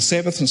on the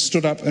Sabbath and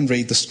stood up and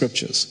read the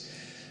Scriptures.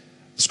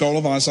 The scroll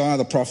of Isaiah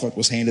the prophet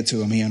was handed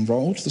to him. He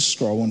unrolled the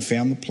scroll and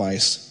found the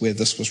place where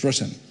this was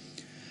written.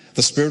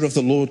 The Spirit of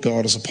the Lord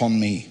God is upon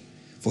me,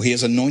 for he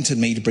has anointed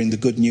me to bring the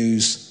good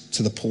news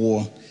to the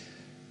poor.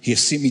 He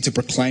has sent me to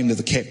proclaim that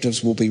the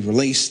captives will be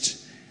released,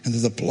 and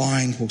that the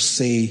blind will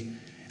see,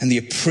 and the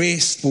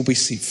oppressed will be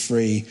set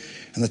free,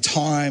 and the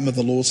time of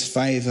the Lord's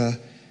favour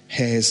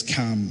has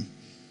come.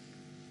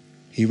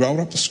 He rolled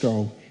up the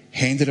scroll,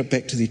 handed it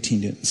back to the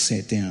attendant, and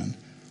sat down.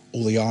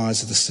 All the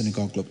eyes of the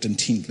synagogue looked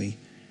intently,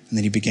 and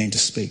then he began to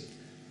speak.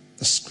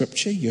 The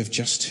Scripture you have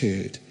just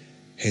heard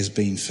has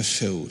been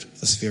fulfilled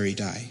this very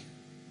day.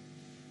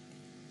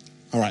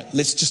 All right,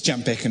 let's just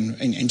jump back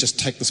and just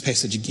take this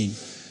passage again.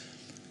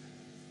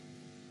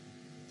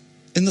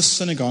 In the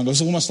synagogue, it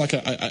was almost like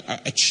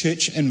a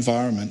church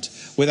environment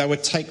where they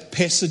would take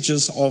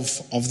passages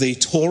of the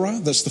Torah,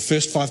 that's the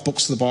first 5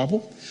 books of the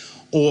Bible,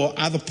 or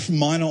other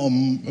minor or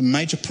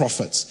major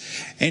prophets.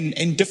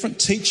 And different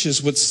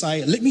teachers would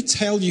say, let me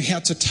tell you how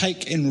to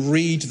take and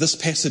read this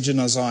passage in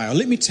Isaiah.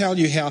 Let me tell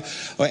you how,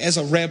 as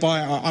a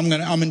rabbi,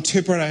 I'm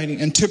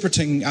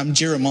interpreting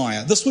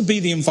Jeremiah. This would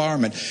be the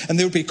environment. And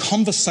there would be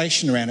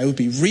conversation around it. It would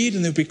be read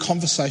and there would be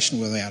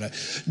conversation without it.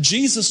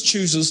 Jesus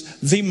chooses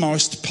the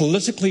most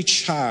politically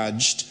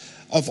charged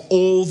of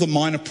all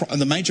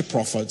the major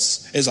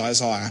prophets is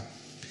Isaiah.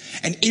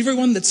 And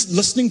everyone that's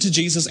listening to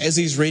Jesus as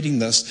he's reading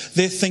this,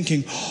 they're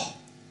thinking,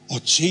 oh,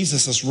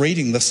 Jesus is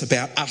reading this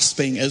about us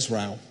being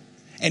Israel.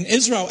 And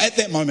Israel at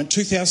that moment,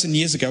 2,000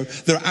 years ago,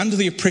 they're under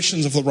the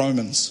oppressions of the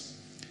Romans.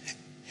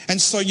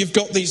 And so you've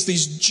got these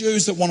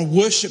Jews that want to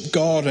worship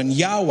God and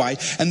Yahweh,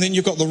 and then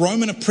you've got the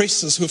Roman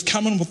oppressors who have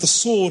come in with the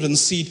sword and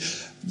said,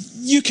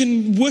 you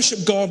can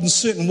worship God in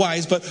certain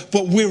ways, but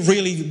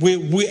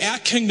our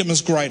kingdom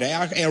is greater.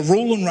 Our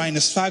rule and reign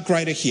is far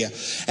greater here.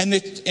 And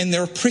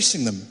they're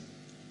oppressing them.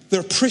 They're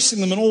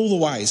oppressing them in all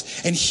the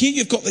ways. And here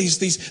you've got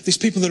these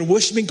people that are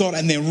worshipping God,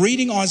 and they're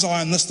reading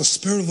Isaiah and this, the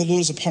Spirit of the Lord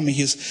is upon me.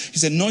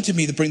 He's anointed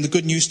me to bring the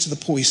good news to the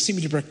poor. He's sent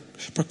me to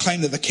proclaim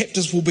that the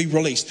captives will be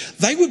released.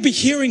 They would be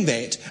hearing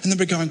that and they'd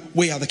be going,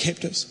 we are the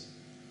captives.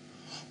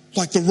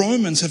 Like the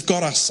Romans have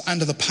got us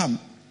under the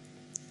pump.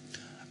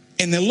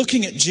 And they're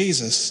looking at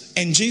Jesus,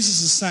 and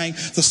Jesus is saying,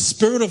 the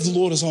Spirit of the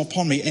Lord is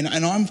upon me, and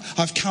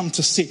I've come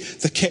to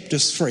set the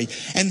captives free.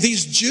 And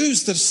these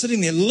Jews that are sitting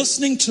there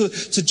listening to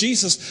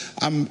Jesus,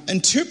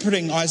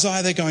 interpreting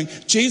Isaiah, they're going,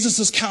 Jesus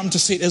has come to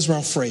set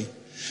Israel free.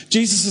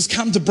 Jesus has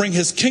come to bring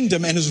his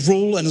kingdom and his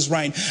rule and his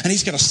reign, and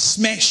he's going to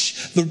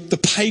smash the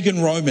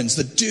pagan Romans,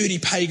 the dirty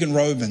pagan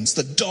Romans,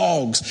 the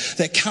dogs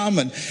that come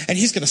and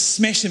he's going to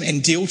smash them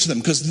and deal to them,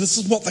 because this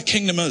is what the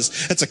kingdom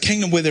is. It's a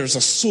kingdom where there is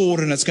a sword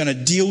and it's going to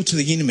deal to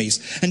the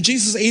enemies. And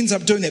Jesus ends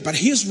up doing that, but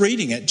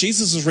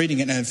Jesus is reading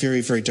it in a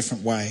very, very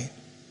different way.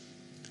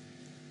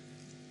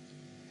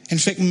 In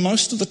fact,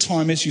 most of the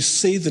time, as you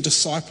see the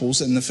disciples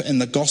in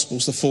the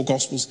Gospels, the 4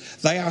 Gospels,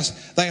 they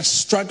are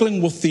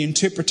struggling with the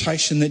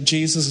interpretation that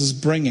Jesus is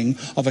bringing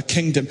of a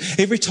kingdom.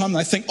 Every time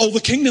they think, oh, the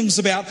kingdom's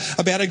about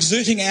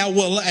exerting our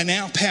will and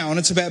our power, and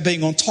it's about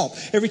being on top.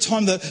 Every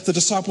time the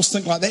disciples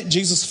think like that,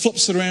 Jesus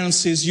flips it around and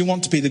says, you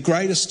want to be the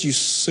greatest, you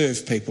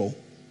serve people.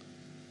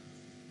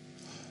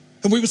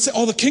 And we would say,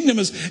 oh, the kingdom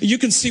is, you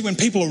can see when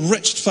people are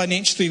rich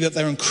financially that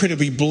they're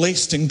incredibly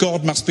blessed and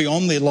God must be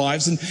on their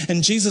lives.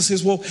 And Jesus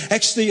says, well,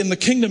 actually in the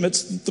kingdom,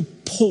 it's the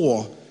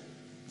poor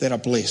that are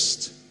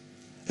blessed.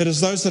 It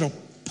is those that are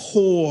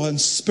poor in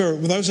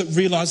spirit, with those that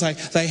realize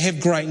they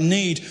have great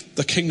need,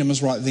 the kingdom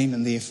is right then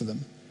and there for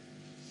them.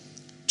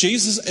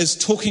 Jesus is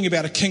talking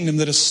about a kingdom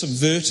that is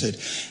subverted,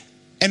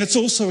 and it's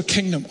also a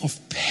kingdom of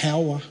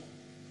power,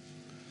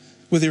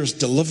 where there is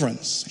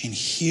deliverance and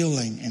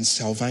healing and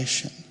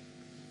salvation.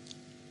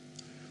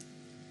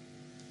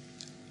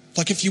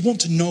 Like, if you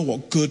want to know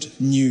what good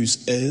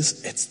news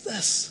is, it's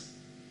this.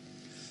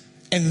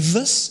 And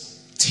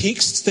this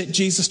text that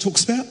Jesus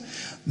talks about,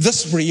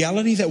 this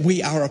reality that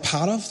we are a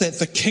part of, that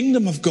the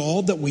kingdom of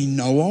God that we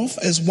know of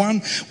is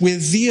one where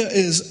there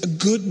is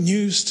good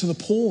news to the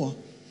poor.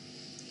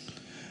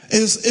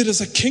 It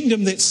is a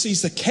kingdom that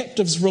sees the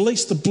captives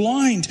released, the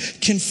blind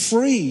can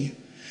free,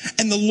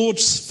 and the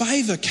Lord's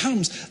favor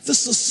comes.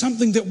 This is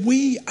something that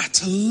we are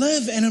to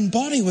live and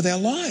embody with our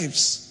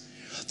lives.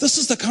 This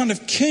is the kind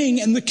of king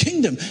and the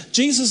kingdom.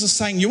 Jesus is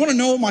saying, you want to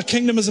know what my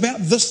kingdom is about?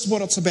 This is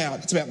what it's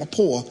about. It's about the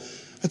poor.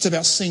 It's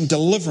about seeing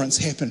deliverance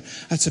happen.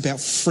 It's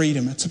about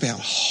freedom. It's about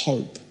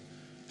hope.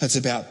 It's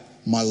about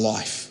my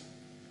life.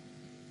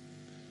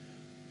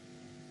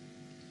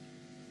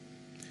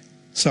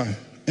 So,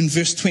 in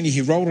verse 20,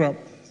 he rolled up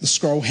the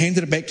scroll,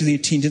 handed it back to the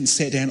attendant,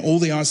 sat down. All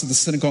the eyes of the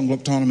synagogue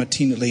looked on him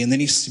attentively, and then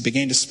he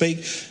began to speak.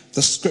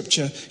 The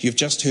scripture you've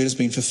just heard has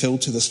been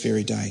fulfilled to this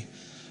very day.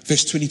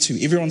 Verse 22,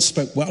 everyone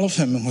spoke well of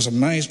him and was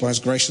amazed by his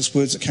gracious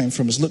words that came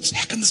from his lips.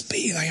 How can this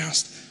be, they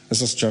asked. Is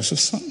this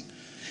Joseph's son?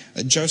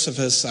 Joseph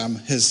is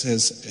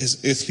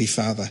his earthly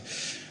father.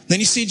 Then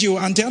he said, you will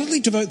undoubtedly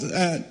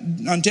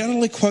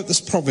quote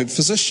this proverb,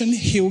 physician,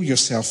 heal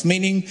yourself,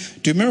 meaning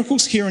do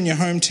miracles here in your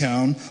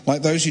hometown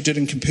like those you did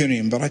in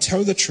Capernaum. But I tell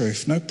you the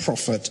truth, no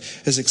prophet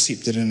is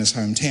accepted in his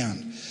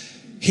hometown.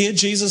 Here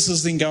Jesus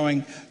is then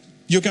going,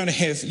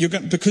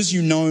 because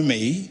you know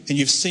me and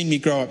you've seen me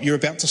grow up, you're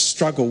about to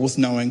struggle with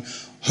knowing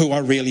who I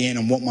really am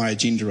and what my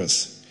agenda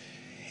is.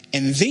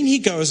 And then he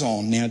goes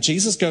on. Now,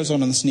 Jesus goes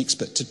on in this next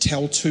bit to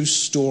tell two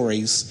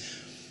stories.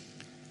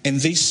 And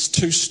these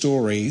two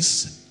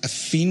stories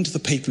offend the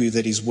people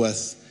that he's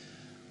with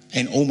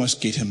and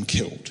almost get him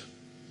killed.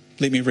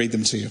 Let me read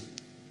them to you.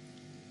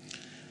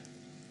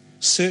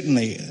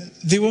 Certainly,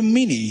 there were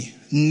many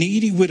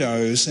needy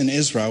widows in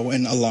Israel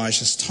in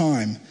Elijah's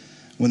time.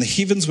 When the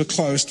heavens were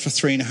closed for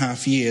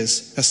 3.5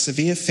 years, a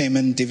severe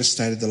famine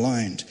devastated the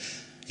land.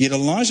 Yet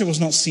Elijah was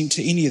not sent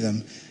to any of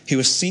them. He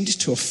was sent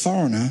to a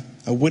foreigner,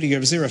 a widow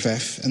of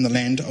Zarephath in the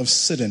land of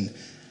Sidon.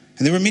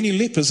 And there were many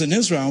lepers in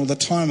Israel at the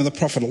time of the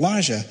prophet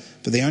Elijah,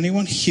 but the only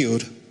one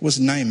healed was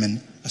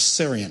Naaman, a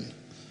Syrian.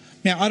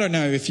 Now, I don't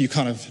know if you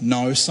kind of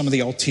know some of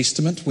the Old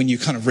Testament when you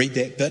kind of read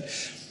that bit.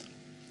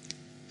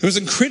 It was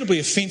incredibly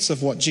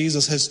offensive what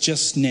Jesus has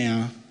just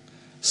now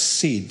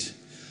said.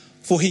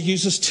 For he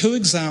uses two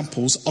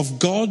examples of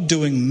God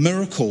doing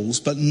miracles,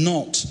 but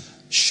not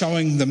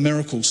showing the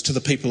miracles to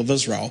the people of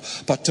Israel,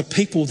 but to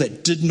people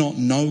that did not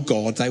know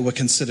God. They were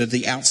considered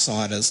the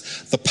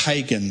outsiders, the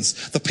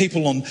pagans, the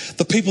people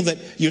that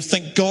you'd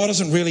think God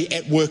isn't really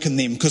at work in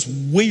them, because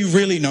we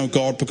really know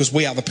God because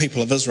we are the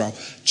people of Israel.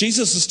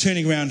 Jesus is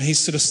turning around and he's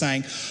sort of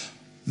saying,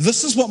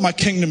 this is what my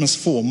kingdom is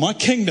for. My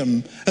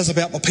kingdom is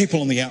about the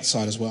people on the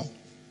outside as well.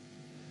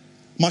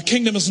 My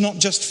kingdom is not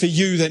just for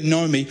you that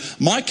know me.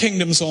 My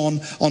kingdom's on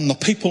the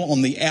people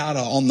on the outer,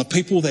 on the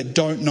people that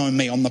don't know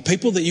me, on the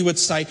people that you would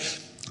say,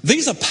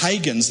 these are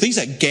pagans, these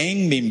are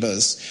gang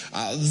members,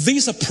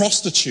 these are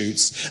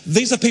prostitutes,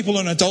 these are people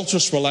in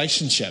adulterous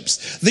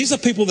relationships, these are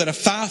people that are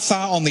far,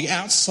 far on the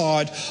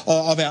outside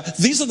of our,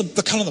 these are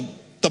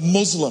the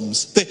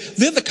Muslims.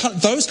 They're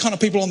those kind of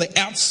people on the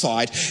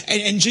outside.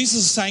 And Jesus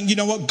is saying, you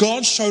know what,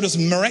 God showed us a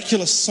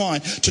miraculous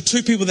sign to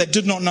two people that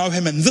did not know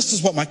him, and this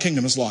is what my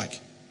kingdom is like.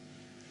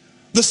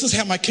 This is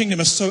how my kingdom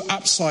is so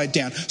upside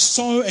down,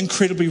 so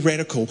incredibly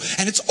radical,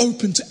 and it's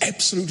open to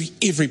absolutely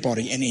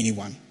everybody and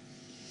anyone.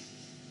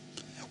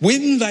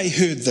 When they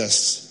heard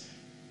this,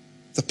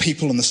 the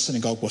people in the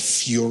synagogue were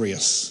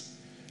furious.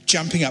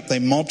 Jumping up, they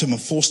mobbed him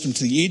and forced him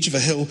to the edge of a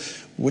hill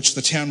which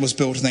the town was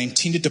built, and they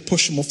intended to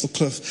push him off the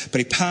cliff, but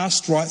he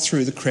passed right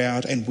through the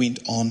crowd and went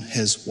on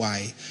his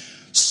way.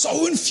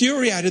 So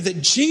infuriated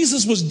that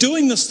Jesus was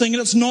doing this thing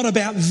and it's not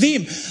about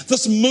them.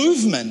 This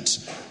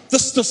movement,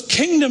 this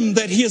kingdom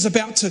that he is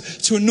about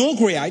to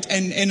inaugurate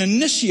and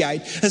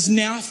initiate is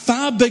now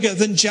far bigger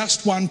than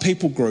just one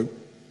people group.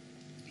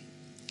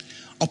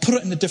 I'll put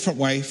it in a different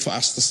way for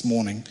us this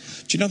morning.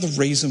 Do you know the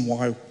reason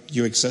why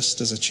you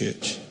exist as a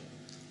church?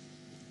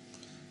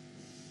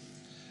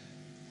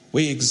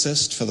 We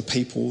exist for the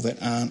people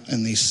that aren't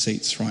in these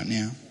seats right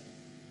now.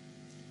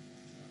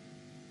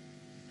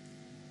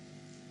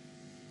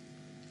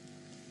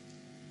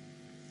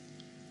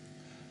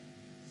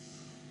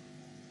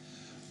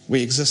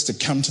 We exist to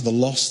come to the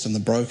lost and the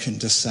broken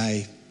to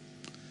say,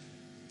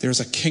 there is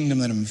a kingdom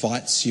that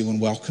invites you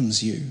and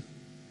welcomes you.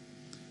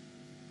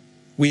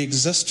 We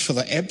exist for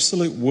the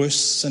absolute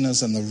worst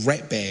sinners and the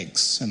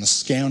ratbags and the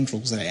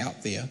scoundrels that are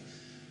out there.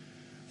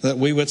 That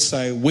we would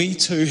say, we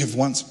too have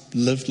once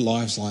lived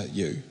lives like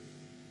you.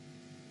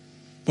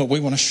 But we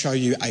want to show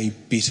you a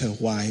better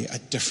way, a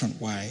different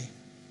way.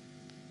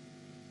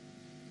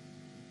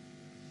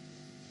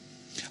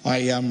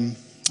 I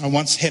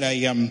once had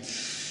an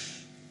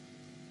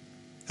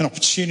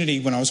opportunity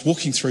when I was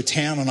walking through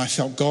town, and I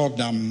felt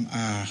God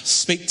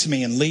speak to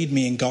me and lead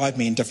me and guide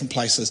me in different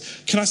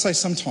places. Can I say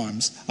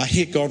sometimes I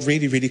hear God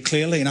really, really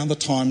clearly, and other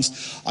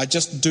times I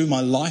just do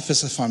my life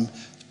as if I'm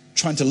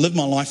trying to live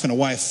my life in a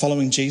way of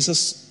following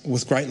Jesus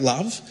with great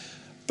love.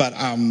 But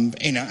and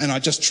I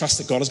just trust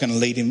that God is going to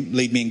lead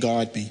me and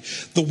guide me.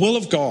 The will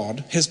of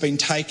God has been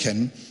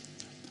taken.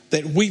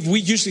 That we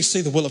usually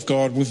see the will of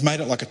God, we've made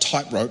it like a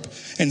tightrope,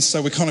 and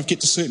so we kind of get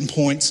to certain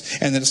points,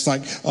 and then it's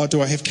like, oh,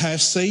 do I have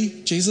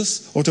KFC,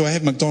 Jesus, or do I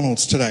have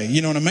McDonald's today?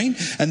 You know what I mean?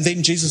 And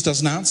then Jesus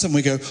doesn't answer, and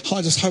we go, oh,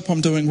 I just hope I'm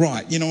doing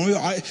right. You know,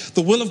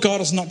 the will of God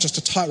is not just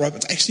a tightrope;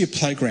 it's actually a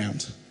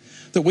playground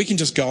that we can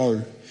just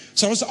go.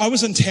 So I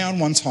was in town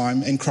one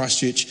time in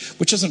Christchurch,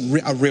 which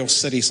isn't a real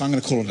city, so I'm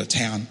going to call it a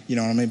town. You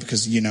know what I mean?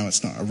 Because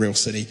it's not a real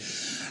city.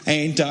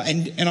 And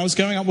I was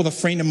going up with a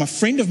friend, and my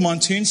friend of mine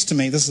turns to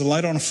me, this is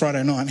later on a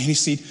Friday night, and he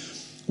said,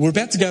 we're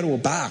about to go to a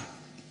bar.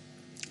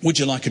 Would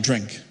you like a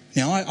drink?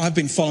 Now, I've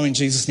been following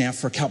Jesus now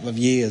for a couple of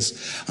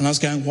years, and I was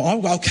going,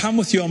 well, I'll come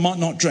with you, I might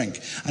not drink.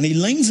 And he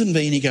leans in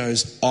me and he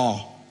goes,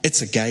 oh,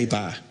 it's a gay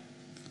bar.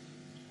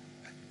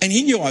 And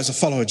he knew I was a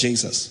follower of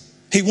Jesus.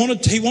 He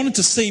wanted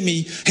to see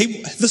me,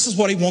 this is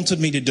what he wanted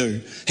me to do.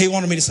 He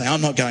wanted me to say,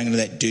 I'm not going into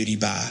that dirty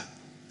bar.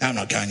 I'm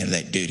not going into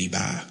that dirty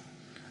bar.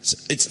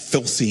 It's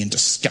filthy and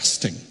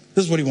disgusting.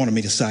 This is what he wanted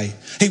me to say.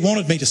 He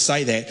wanted me to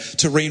say that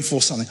to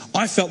reinforce something.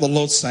 I felt the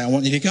Lord say, I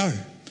want you to go.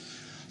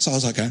 So I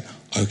was like going,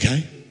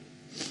 okay,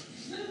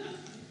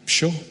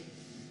 sure.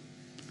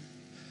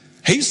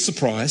 He's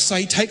surprised, so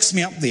he takes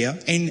me up there,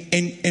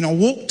 and I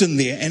walked in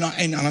there, and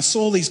I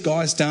saw these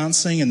guys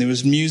dancing, and there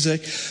was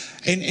music,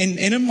 and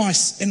in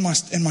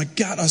my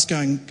gut I was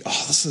going,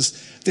 oh,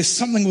 there's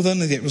something within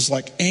me that was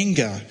like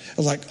anger. I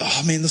was like,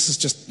 oh man,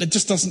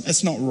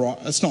 it's not right.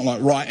 It's not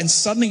like right. And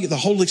suddenly the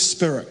Holy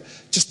Spirit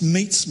just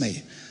meets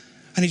me.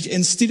 And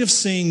instead of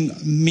seeing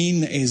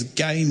men as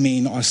gay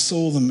men, I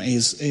saw them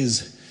as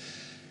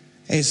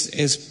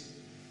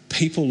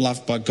people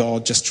loved by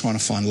God, just trying to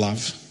find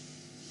love.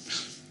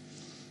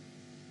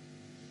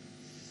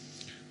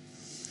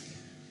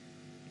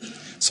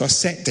 So I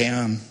sat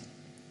down.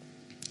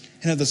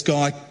 This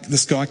guy,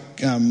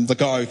 the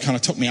guy who kind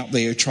of took me up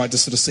there, who tried to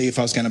sort of see if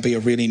I was going to be a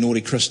really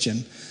naughty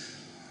Christian.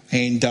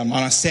 And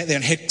I sat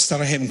there and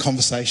started having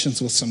conversations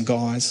with some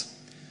guys.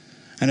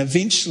 And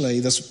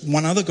eventually this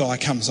one other guy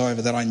comes over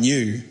that I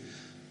knew,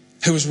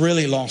 who was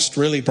really lost,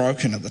 really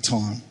broken at the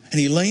time. And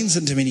he leans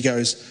into me and he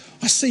goes,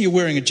 I see you're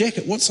wearing a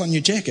jacket. What's on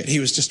your jacket? He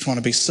was just trying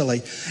to be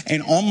silly.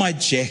 And on my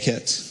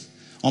jacket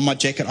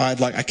I had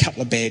like a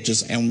couple of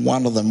badges, and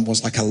one of them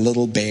was like a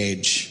little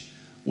badge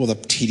with a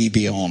teddy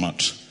bear on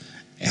it.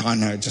 I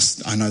know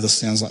this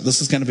sounds like this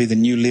is going to be the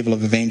new level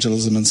of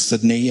evangelism in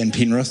Sydney and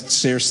Penrith,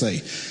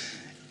 seriously.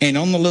 And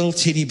on the little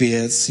teddy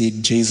bear it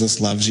said,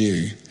 Jesus loves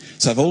you.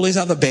 So I have all these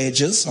other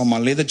badges on my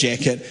leather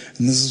jacket,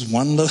 and this is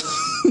one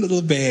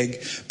little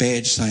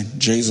badge saying,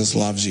 Jesus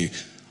loves you.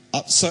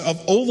 So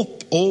of all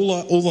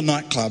the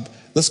nightclub,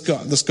 this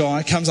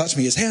guy comes up to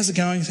me, he goes, how's it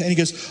going? And he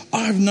goes,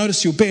 I've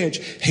noticed your badge.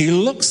 He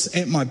looks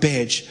at my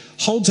badge,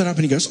 holds it up,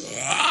 and he goes,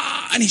 ah!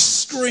 And he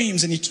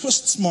screams and he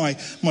twists my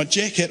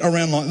jacket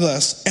around like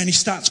this, and he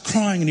starts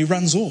crying and he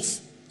runs off.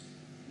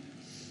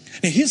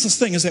 Now here's this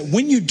thing, is that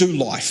when you do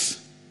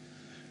life,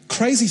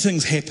 crazy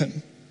things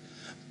happen.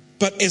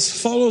 But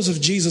as followers of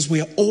Jesus,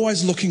 we are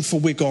always looking for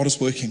where God is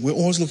working. We're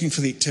always looking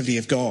for the activity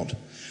of God.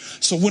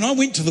 So when I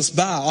went to this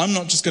bar, I'm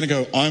not just going to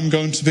go, I'm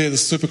going to be the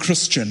super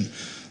Christian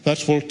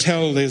that will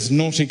tell these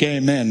naughty gay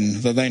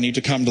men that they need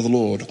to come to the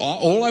Lord.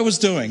 All I was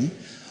doing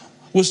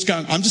was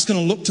going, I'm just going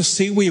to look to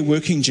see where you're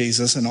working,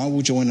 Jesus, and I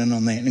will join in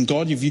on that. And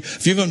God,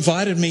 if you've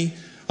invited me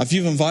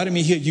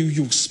here,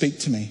 you'll speak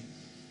to me.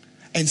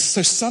 And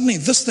so suddenly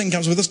this thing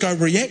comes where this guy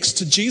reacts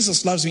to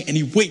Jesus loves me, and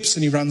he weeps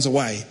and he runs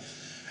away.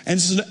 And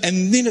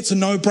then it's a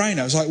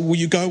no-brainer. It's like, will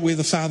you go where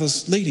the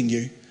Father's leading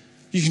you?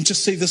 You can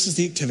just see this is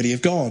the activity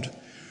of God.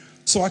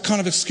 So I kind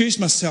of excused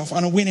myself,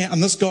 and I went out,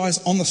 and this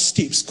guy's on the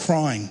steps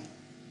crying.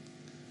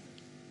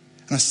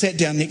 And I sat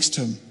down next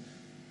to him.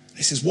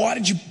 He says, why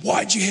did you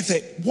have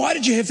that? Why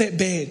did you have that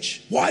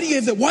badge? Why do you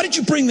have that? Why did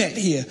you bring that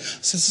here? I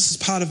says, this is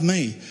part of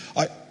me.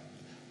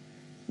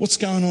 What's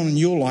going on in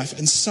your life?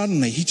 And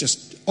suddenly he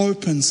just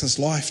opens his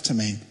life to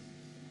me.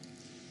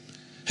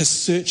 His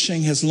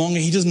searching, his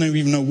longing. He doesn't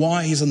even know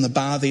why he's in the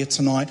bar there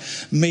tonight,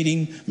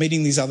 meeting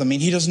these other men.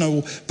 He doesn't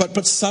know,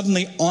 but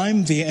suddenly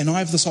I'm there, and I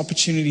have this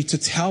opportunity to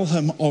tell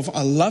him of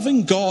a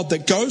loving God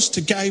that goes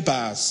to gay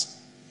bars.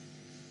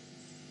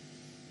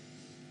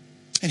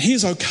 And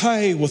he's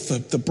okay with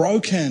the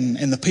broken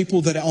and the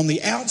people that are on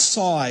the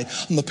outside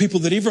and the people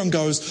that everyone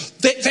goes,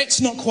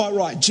 that's not quite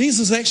right.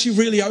 Jesus is actually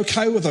really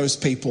okay with those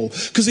people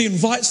because he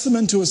invites them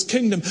into his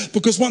kingdom,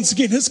 because once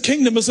again, his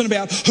kingdom isn't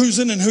about who's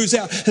in and who's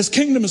out. His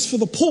kingdom is for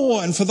the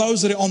poor and for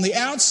those that are on the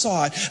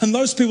outside and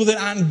those people that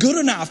aren't good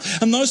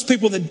enough and those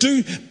people that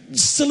do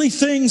silly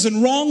things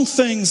and wrong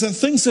things and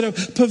things that are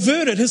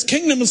perverted. His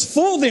kingdom is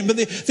for them, but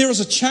there is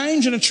a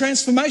change and a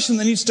transformation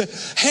that needs to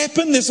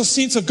happen. There's a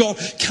sense of God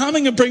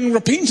coming and bringing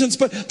repentance,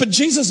 but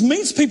Jesus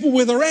meets people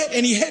where they're at,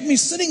 and he had me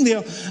sitting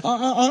there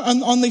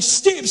on these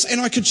steps,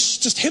 and I could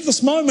just have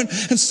this moment,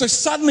 and so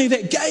suddenly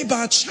that gay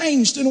bar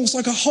changed, and it was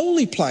like a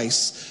holy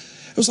place.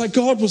 It was like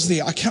God was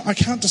there. I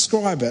can't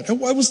describe it. It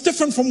was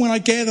different from when I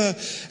gather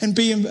and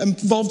be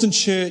involved in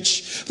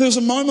church. There was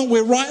a moment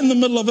where right in the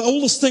middle of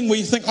all this thing where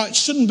you think, it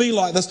shouldn't be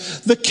like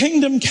this, the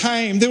kingdom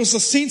came. There was a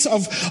sense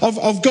of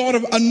God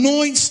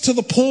anoints to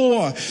the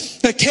poor.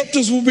 The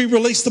captives will be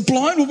released. The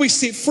blind will be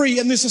set free.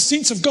 And there's a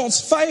sense of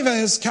God's favor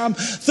has come.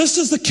 This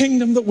is the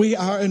kingdom that we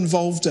are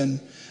involved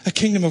in. A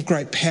kingdom of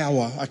great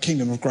power. A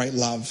kingdom of great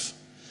love.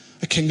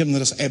 A kingdom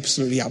that is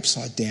absolutely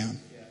upside down.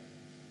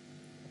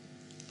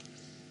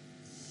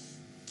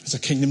 It's a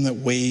kingdom that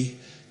we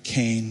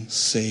can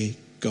see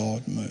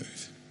God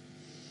move.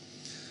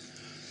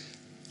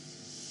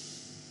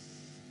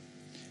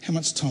 How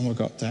much time have I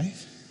got,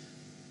 Dave?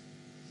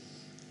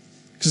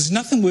 Because there's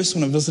nothing worse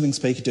when a visiting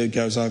speaker dude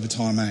goes over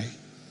time, eh?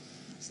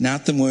 It's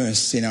nothing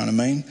worse, you know what I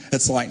mean?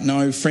 It's like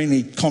no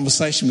friendly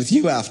conversation with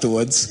you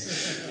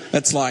afterwards.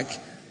 It's like,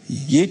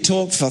 you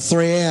talked for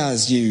 3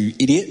 hours, you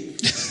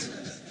idiot.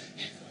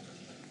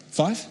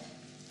 5?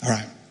 All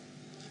right.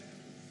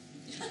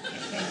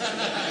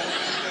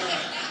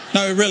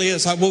 No, it really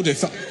is. I will do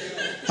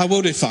 5. I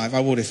will do 5.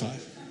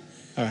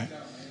 All right.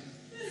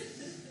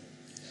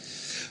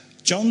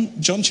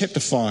 John chapter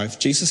 5,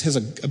 Jesus has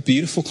a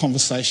beautiful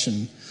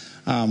conversation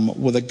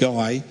with a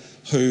guy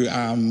who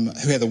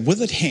had a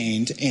withered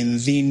hand, and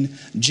then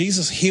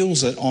Jesus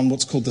heals it on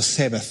what's called the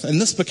Sabbath.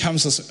 And this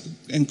becomes this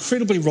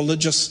incredibly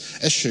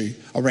religious issue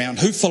around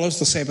who follows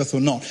the Sabbath or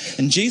not.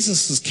 And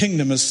Jesus'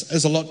 kingdom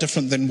is a lot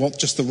different than what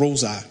just the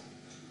rules are.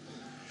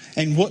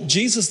 And what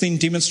Jesus then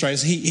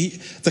demonstrates,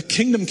 the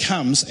kingdom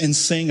comes, and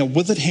seeing a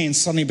withered hand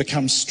suddenly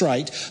becomes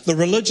straight. The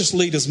religious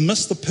leaders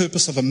miss the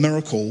purpose of a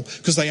miracle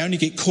because they only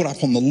get caught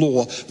up on the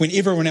law when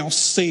everyone else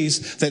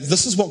sees that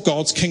this is what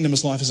God's kingdom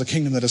is like, is a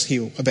kingdom that is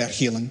about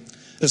healing.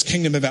 It's a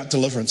kingdom about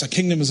deliverance. A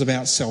kingdom is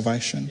about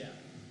salvation.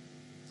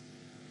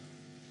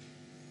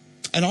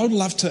 And I would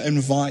love to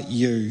invite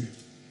you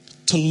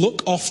to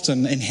look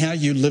often in how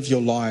you live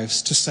your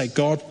lives, to say,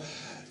 God,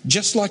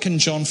 just like in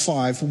John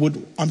 5,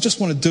 I just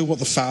want to do what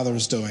the Father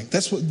is doing.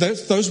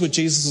 Those were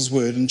Jesus'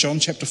 word in John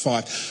chapter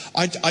 5.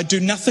 I do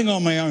nothing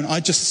on my own. I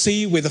just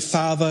see where the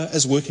Father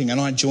is working, and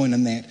I join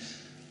in that.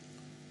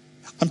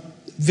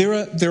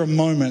 There are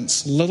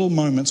moments, little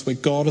moments, where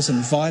God is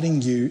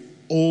inviting you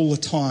all the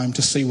time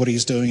to see what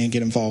he's doing and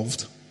get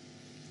involved.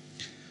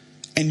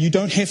 And you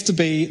don't have to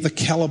be the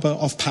caliber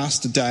of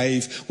Pastor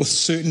Dave with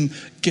certain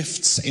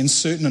gifts and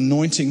certain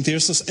anointing.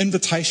 There's this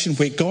invitation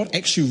where God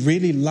actually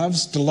really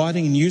loves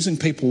delighting and using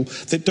people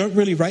that don't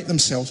really rate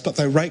themselves, but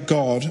they rate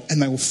God,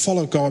 and they will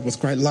follow God with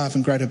great love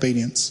and great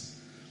obedience.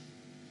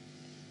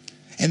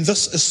 And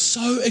this is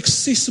so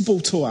accessible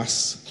to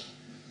us.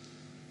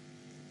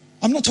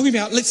 I'm not talking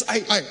about let's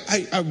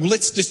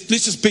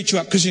just beat you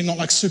up because you're not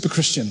like super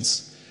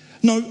Christians.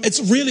 No,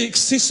 it's really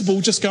accessible.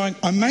 Just going,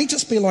 I may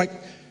just be like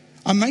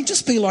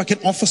an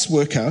office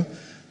worker,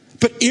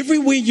 but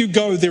everywhere you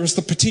go, there is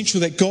the potential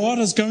that God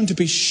is going to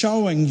be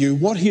showing you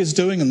what he is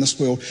doing in this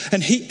world.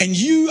 And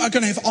you are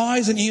going to have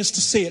eyes and ears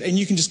to see it, and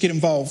you can just get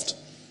involved.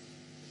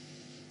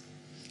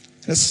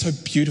 And it's so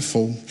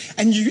beautiful.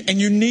 And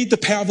you need the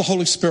power of the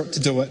Holy Spirit to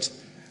do it.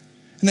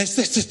 And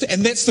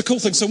that's the cool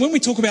thing. So when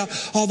we talk about,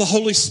 the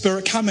Holy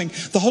Spirit coming,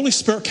 the Holy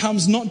Spirit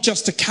comes not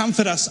just to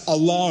comfort us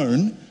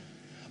alone,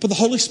 but the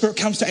Holy Spirit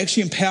comes to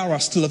actually empower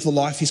us to live the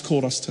life he's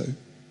called us to.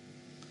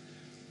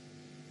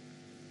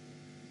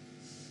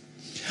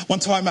 One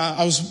time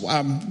I was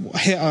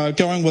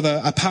going with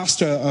a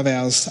pastor of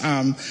ours,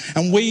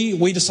 and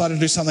we decided to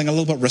do something a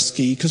little bit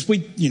risky because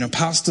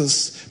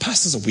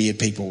pastors are weird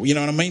people, you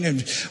know what I mean?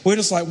 And we're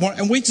just like,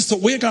 and we just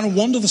thought we're going to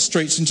wander the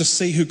streets and just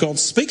see who God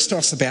speaks to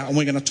us about, and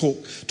we're going to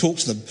talk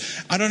to them.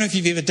 I don't know if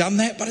you've ever done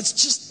that, but it's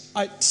just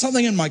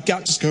something in my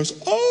gut just goes,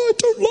 I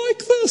don't like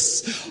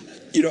this.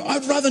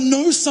 I'd rather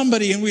know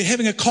somebody, and we're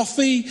having a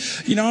coffee,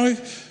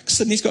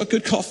 Sydney's got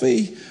good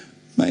coffee.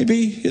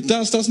 Maybe it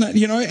does, doesn't it?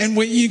 And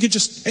where you could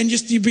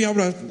you'd be able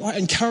to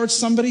encourage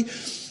somebody.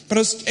 But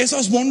as I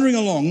was wandering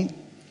along,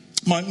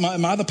 my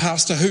other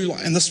pastor,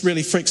 and this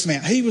really freaks me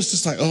out, he was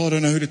just like, I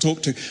don't know who to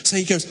talk to. So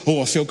he goes,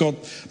 I feel God,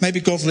 maybe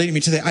God's leading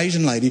me to that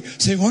Asian lady.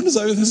 So he wanders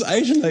over to this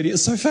Asian lady.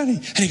 It's so funny.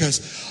 And he goes,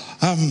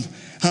 and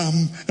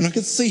I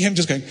could see him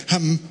just going,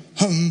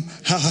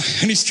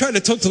 and he's trying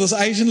to talk to this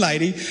Asian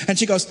lady, and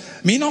she goes,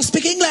 me not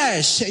speak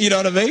English, you know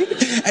what I mean?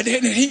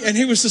 And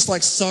he was just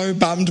like so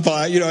bummed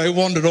by it, he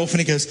wandered off, and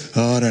he goes,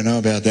 I don't know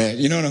about that,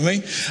 you know what I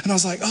mean? And I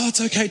was like,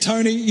 it's okay,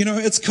 Tony,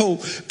 it's cool.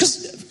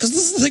 Because this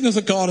is the thing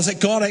with God, is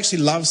that God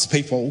actually loves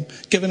people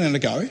giving it a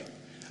go,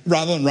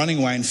 rather than running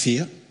away in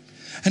fear.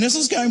 And as I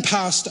was going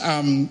past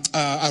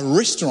a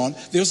restaurant,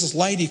 there was this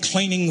lady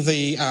cleaning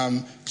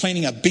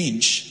a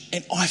bench,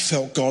 and I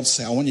felt God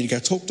say, I want you to go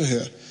talk to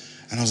her.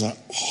 And I was like,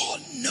 oh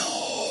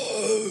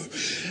no.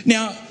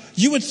 Now,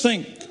 you would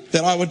think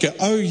that I would go,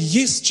 oh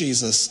yes,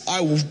 Jesus,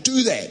 I will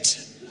do that.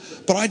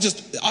 But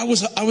I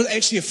was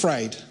actually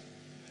afraid.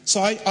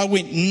 So I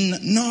went,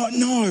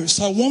 no.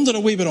 So I wandered a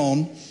wee bit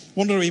on.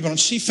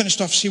 She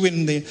finished off, she went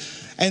in there.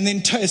 And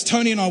then as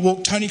Tony and I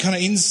walked, Tony kind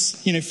of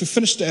ends, if we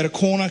finished at a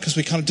corner because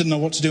we kind of didn't know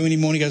what to do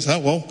anymore. And he goes, oh,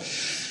 well,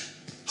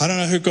 I don't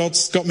know who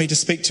God's got me to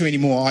speak to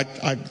anymore.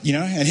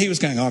 And he was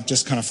going, I've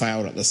just kind of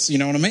failed at this. You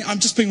know what I mean? I'm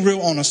just being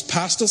real honest.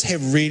 Pastors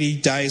have really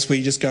days where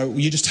you just go,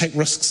 you just take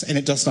risks and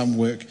it doesn't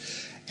work.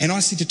 And I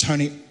said to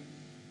Tony,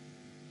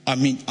 I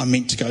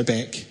meant to go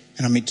back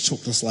and I meant to talk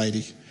to this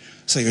lady.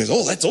 So he goes,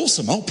 oh, that's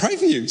awesome. I'll pray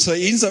for you. So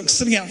he ends up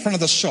sitting out in front of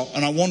the shop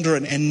and I wander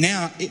in, and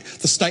now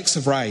the stakes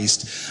have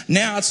raised.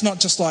 Now it's not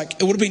just like,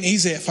 it would have been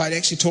easier if I'd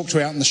actually talked to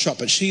her out in the shop,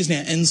 but she's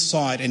now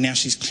inside and now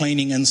she's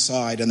cleaning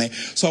inside. And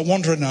so I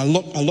wander in and I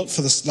look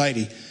for this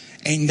lady,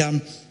 and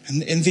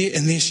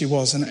there she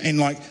was. And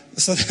like,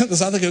 so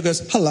this other girl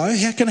goes, hello,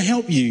 how can I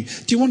help you?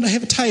 Do you want to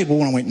have a table?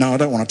 And I went, no, I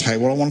don't want a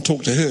table. I want to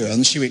talk to her.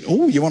 And she went,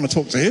 oh, you want to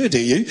talk to her, do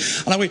you?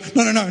 And I went,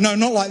 no,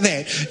 not like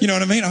that. You know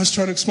what I mean? I was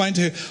trying to explain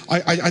to her,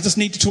 I just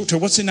need to talk to her.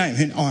 What's her name?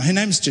 Her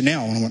name's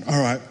Janelle. And I went,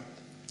 all right.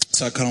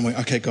 So I kind of went,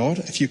 okay, God,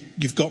 if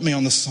you've got me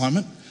on this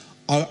assignment,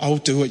 I'll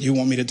do what you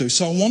want me to do.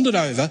 So I wandered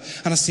over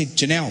and I said,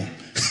 Janelle.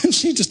 And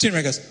she just turned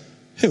around and goes,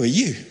 who are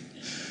you?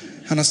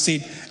 And I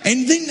said,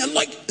 and then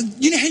like,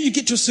 you know how you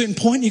get to a certain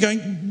point, you're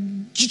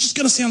going, you're just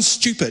going to sound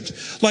stupid.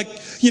 Like,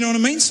 you know what I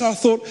mean? So I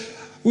thought,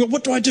 well,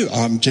 what do I do?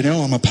 I'm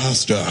Janelle, I'm a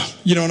pastor.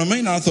 You know what I mean?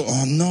 And I thought,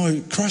 oh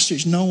no,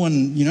 Christchurch, no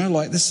one,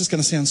 this is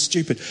going to sound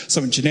stupid.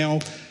 So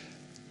Janelle,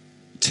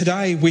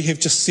 today we have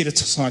just set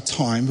aside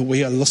time, but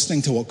we are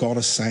listening to what God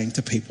is saying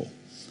to people.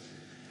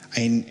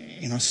 And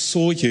I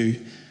saw you,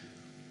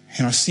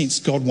 and I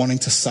sensed God wanting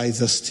to say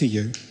this to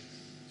you.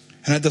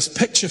 And I had this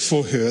picture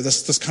for her,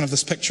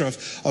 this picture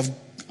of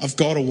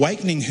God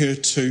awakening her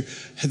to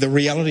the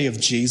reality of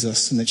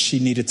Jesus, and that she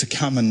needed to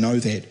come and know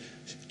that.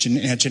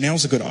 Now,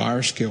 Janelle's a good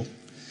Irish girl.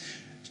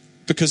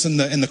 Because in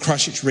the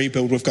Christchurch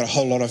rebuild, we've got a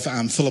whole lot of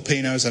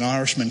Filipinos and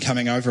Irishmen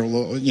coming over,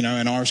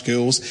 and Irish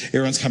girls,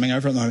 everyone's coming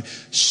over at the moment.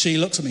 She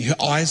looks at me, her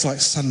eyes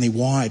like suddenly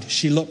wide.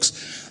 She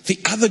looks, the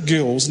other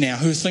girls now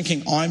who are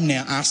thinking I'm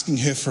now asking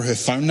her for her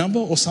phone number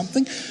or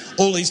something,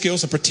 all these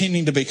girls are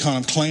pretending to be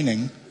kind of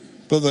cleaning,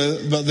 but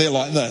they're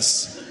like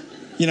this.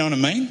 You know what I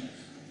mean?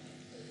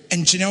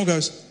 And Janelle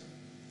goes,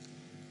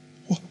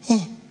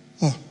 oh.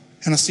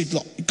 And I said,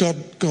 look,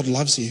 God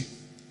loves you.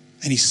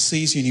 And he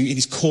sees you and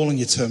he's calling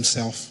you to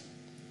himself.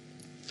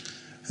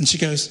 And she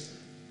goes,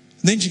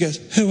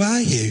 who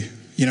are you?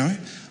 And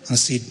I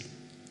said,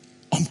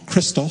 I'm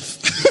Christoph.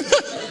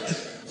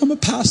 I'm a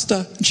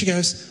pastor. And she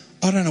goes,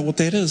 I don't know what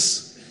that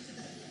is.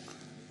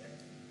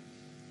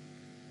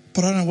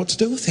 But I don't know what to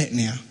do with that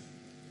now.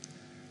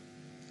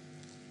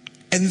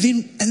 And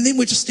then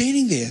we're just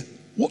standing there.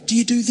 What do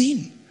you do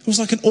then? It was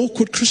like an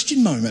awkward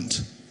Christian moment.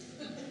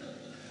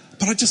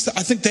 But I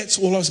think that's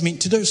all I was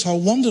meant to do. So I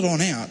wandered on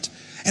out.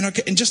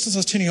 And just as I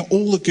was turning out,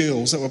 all the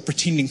girls that were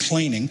pretending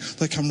cleaning,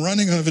 they come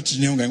running over to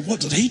Janelle going, what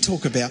did he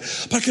talk about?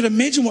 But I could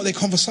imagine what their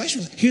conversation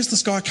was. Here's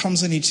this guy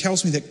comes in, he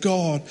tells me that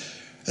God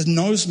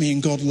knows me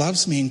and God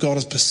loves me and God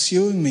is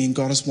pursuing me and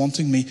God is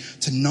wanting me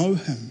to know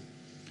him.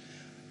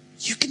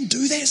 You can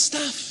do that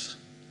stuff.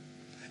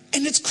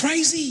 And it's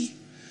crazy.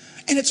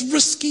 And it's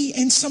risky,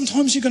 and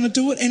sometimes you're going to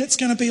do it and it's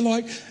going to be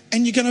like,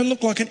 and you're going to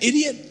look like an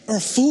idiot or a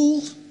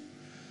fool.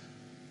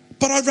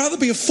 But I'd rather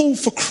be a fool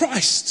for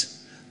Christ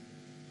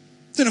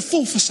than a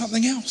fool for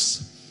something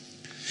else.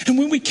 And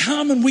when we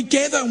come and we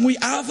gather and we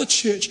are the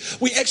church,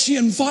 we actually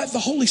invite the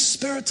Holy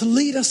Spirit to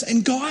lead us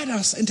and guide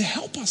us and to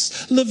help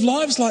us live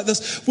lives like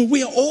this, where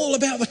we are all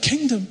about the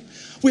kingdom.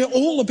 We are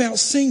all about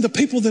seeing the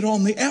people that are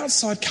on the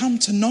outside come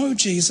to know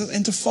Jesus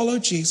and to follow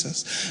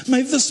Jesus.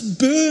 May this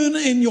burn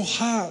in your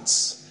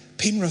hearts,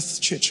 Penrith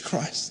Church of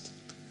Christ.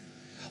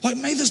 Like,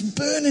 may this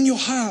burn in your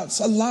hearts,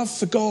 a love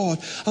for God,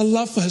 a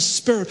love for his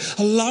Spirit,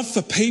 a love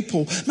for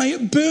people. May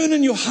it burn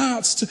in your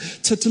hearts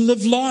to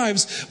live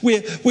lives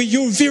where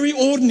you're very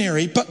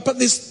ordinary,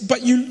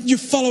 but you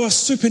follow a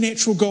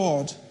supernatural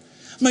God.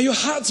 May your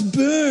hearts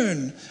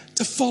burn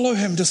to follow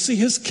him, to see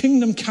his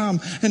kingdom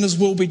come and his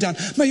will be done.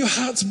 May your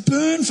hearts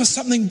burn for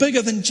something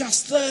bigger than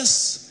just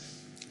this.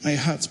 May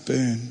your hearts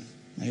burn.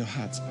 May your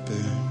hearts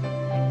burn.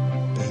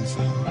 Burn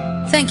for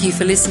him. Thank you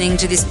for listening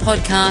to this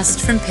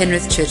podcast from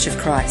Penrith Church of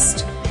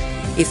Christ.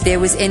 If there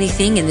was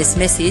anything in this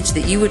message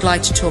that you would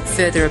like to talk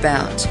further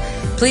about,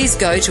 please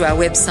go to our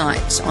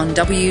website on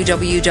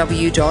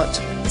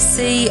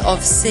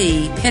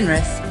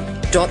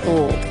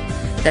www.cofcpenrith.org.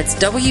 That's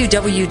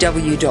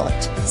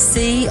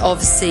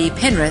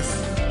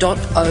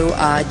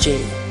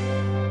www.cofcpenrith.org.